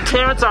Minnesota, and your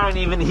parents aren't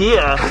even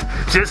here.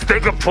 Just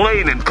take a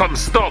plane and come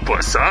stop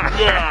us, huh?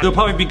 Yeah. They'll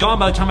probably be gone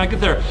by the time I get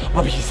there.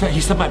 Well,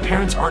 he said my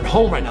parents aren't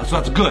home right now, so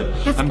that's good.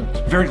 I'm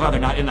very glad they're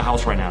not in the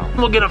house right now.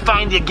 We're gonna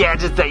find your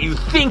gadgets that you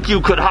think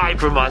you could hide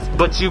from us,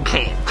 but you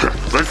can't.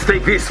 Let's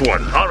take this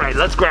one. All right,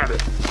 let's grab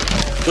it.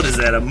 What is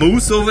that, a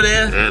moose over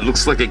there? It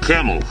looks like a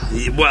camel.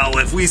 Well,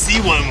 if we see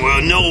one,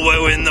 we'll know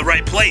we're in the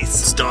right place.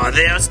 Star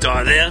there,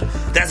 star there.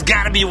 That's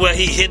gotta be where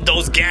he hid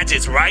those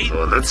gadgets, right?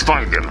 Let's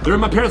find him. They're in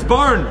my parents'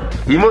 barn.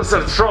 He must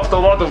have chopped a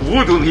lot of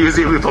wood when he was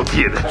a little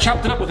kid.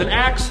 Chopped it up with an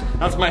axe.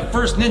 That's my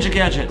first ninja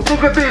gadget.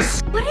 Look at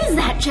this. What is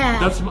that,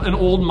 Chad? That's an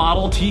old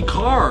Model T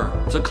car.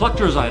 It's a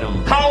collector's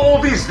item. How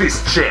old is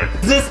this, Chad?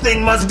 This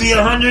thing must be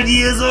 100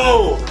 years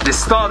old. The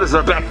stars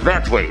are back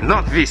that way,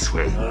 not this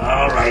way.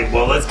 Alright,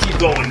 well, let's keep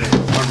going then.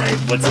 Alright,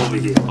 what's over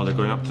here? Oh, they're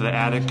going up to the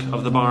attic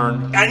of the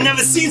barn. I've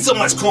never seen so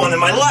much corn in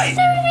my life. I've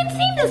never even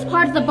seen this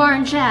part of the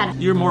barn, Chad.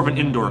 You're more of an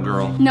indoor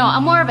girl. No,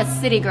 I'm more of a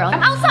city girl.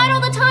 I'm outside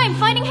all the time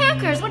fighting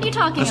hackers. What are you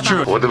talking That's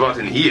about? true. What about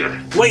in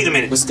here? Wait a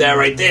minute, what's that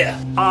right there?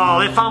 Oh,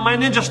 they found my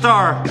ninja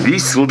star.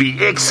 This will be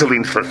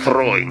excellent for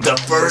throwing. The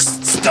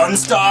first stun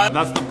star?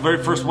 That's the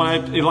very first one I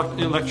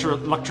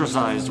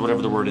electricized,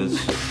 whatever the word is.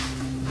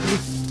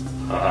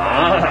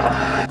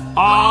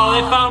 Oh,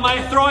 they found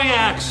my throwing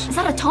axe. Is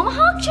that a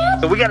tomahawk,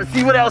 Chad? We gotta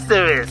see what else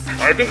there is.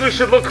 I think we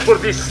should look for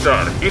this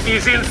star. It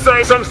is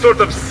inside some sort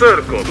of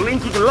circle.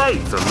 Blinking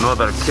lights.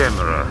 Another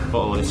camera.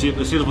 Uh-oh, let's see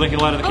the blinking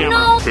light of the camera.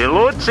 No.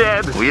 Hello,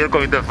 Chad. We are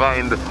going to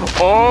find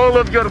all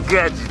of your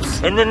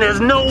gadgets. And then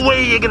there's no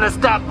way you're gonna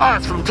stop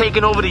us from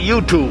taking over to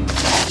YouTube.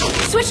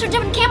 Switch to a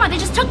different camera. They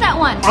just took that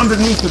one.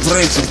 Underneath the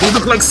branches, they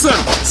look like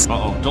circles.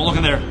 Uh-oh, don't look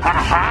in there. Ha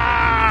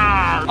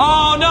ha!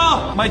 Oh,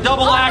 no! My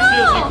double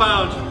axes he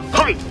found.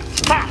 Hi!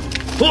 Ha!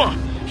 Whoa!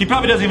 He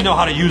probably doesn't even know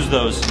how to use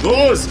those.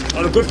 Those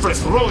are good for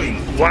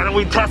throwing. Why don't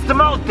we test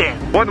them out then?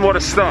 One more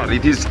star.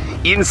 It is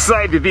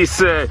inside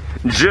this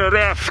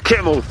giraffe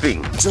camel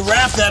thing.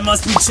 Giraffe, that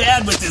must be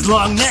Chad with his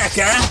long neck,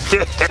 huh?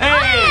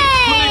 Hey!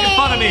 Quit making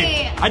fun of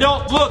me. I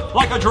don't look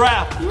like a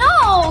giraffe. No.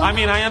 I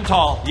mean, I am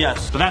tall,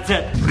 yes, but that's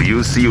it. Do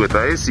you see what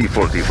I see,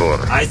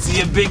 44? I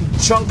see a big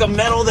chunk of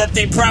metal that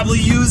they probably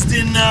used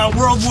in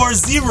World War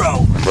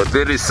Zero. But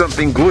there is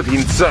something good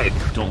inside.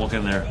 Don't look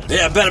in there.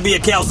 Yeah, it better be a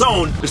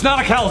calzone. It's not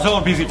a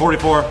calzone,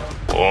 PZ-44.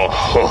 Oh,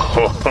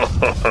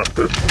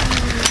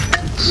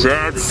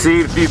 Chad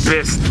saved the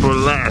best for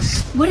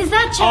last. What is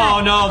that, Chad? Oh,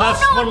 no, that's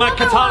one of my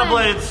katana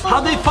blades.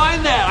 How'd they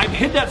find that? I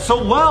hid that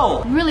so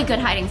well. Really good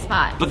hiding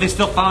spot. But they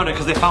still found it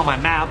because they found my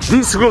map.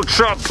 This will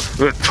chop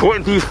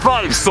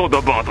 25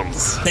 soda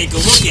bottoms. Take a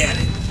look at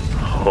it.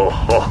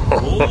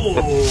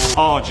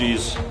 Oh,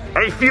 jeez.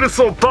 I feel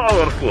so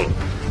powerful.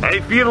 I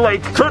feel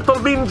like Turtle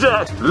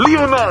Ninja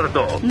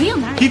Leonardo.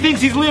 Leonardo? He thinks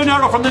he's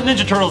Leonardo from the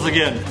Ninja Turtles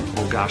again.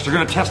 Oh gosh, they're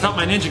gonna test out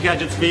my ninja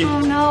gadgets, V. Oh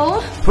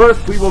no.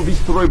 First we will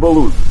destroy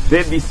balloons,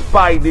 then the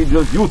Spy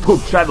Ninja's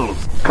YouTube channels.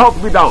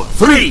 Count me down.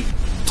 3,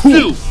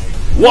 2,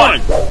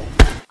 1.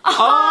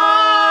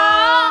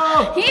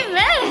 Oh! He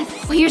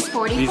missed. Well, here's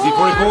 44.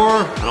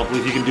 PZ-44. I don't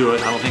believe he can do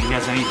it. I don't think he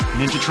has any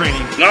ninja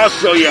training. I'll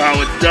show you how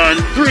it's done.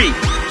 3,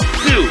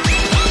 2,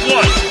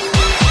 1.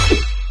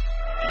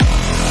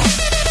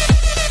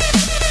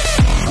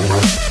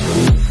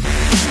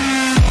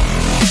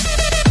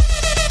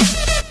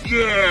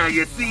 Yeah,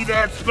 you see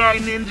that, Spy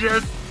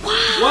Ninjas?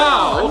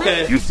 Wow,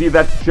 okay. You see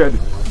that, Chad?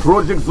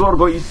 Project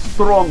Zorgo is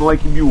strong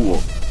like a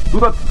mule. Do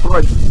not try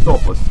to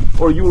stop us,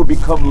 or you will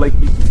become like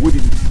its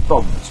wooden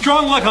stump.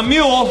 Strong like a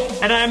mule,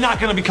 and I am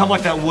not gonna become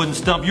like that wooden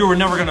stump. You were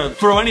never gonna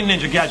throw any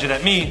ninja gadget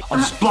at me. I'll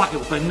just block it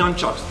with my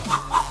nunchucks.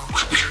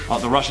 Oh,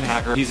 the Russian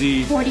hacker.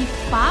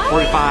 PZ-45.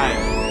 45?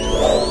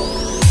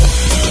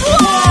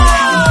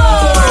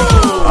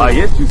 Ah,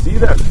 yes, you see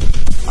that?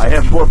 I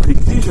have more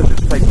precision than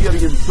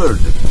Siberian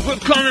surgeons. We're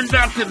coming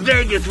back to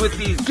Vegas with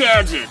these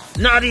gadgets.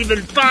 Not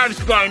even 5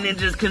 Spy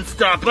Ninjas can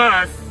stop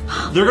us.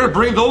 They're gonna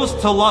bring those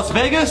to Las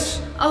Vegas?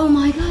 Oh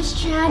my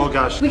gosh, Chad. Oh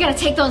gosh. We gotta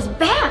take those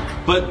back.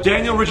 But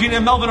Daniel, Regina,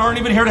 and Melvin aren't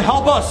even here to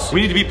help us. We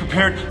need to be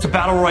prepared to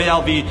battle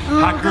royale. The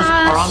hackers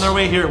are on their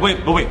way here.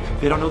 Wait,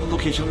 they don't know the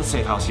location of the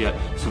safe house yet,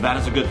 so that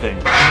is a good thing.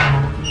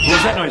 What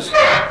was that noise?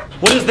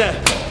 What is that?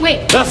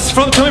 Wait. That's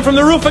coming from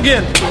the roof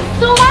again.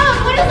 So loud.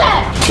 What is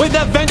that? Wait,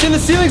 that vent in the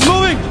ceiling's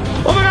moving.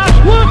 Oh my gosh,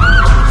 look!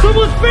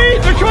 Someone's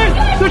feet! They're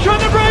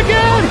trying to break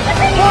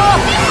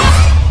in!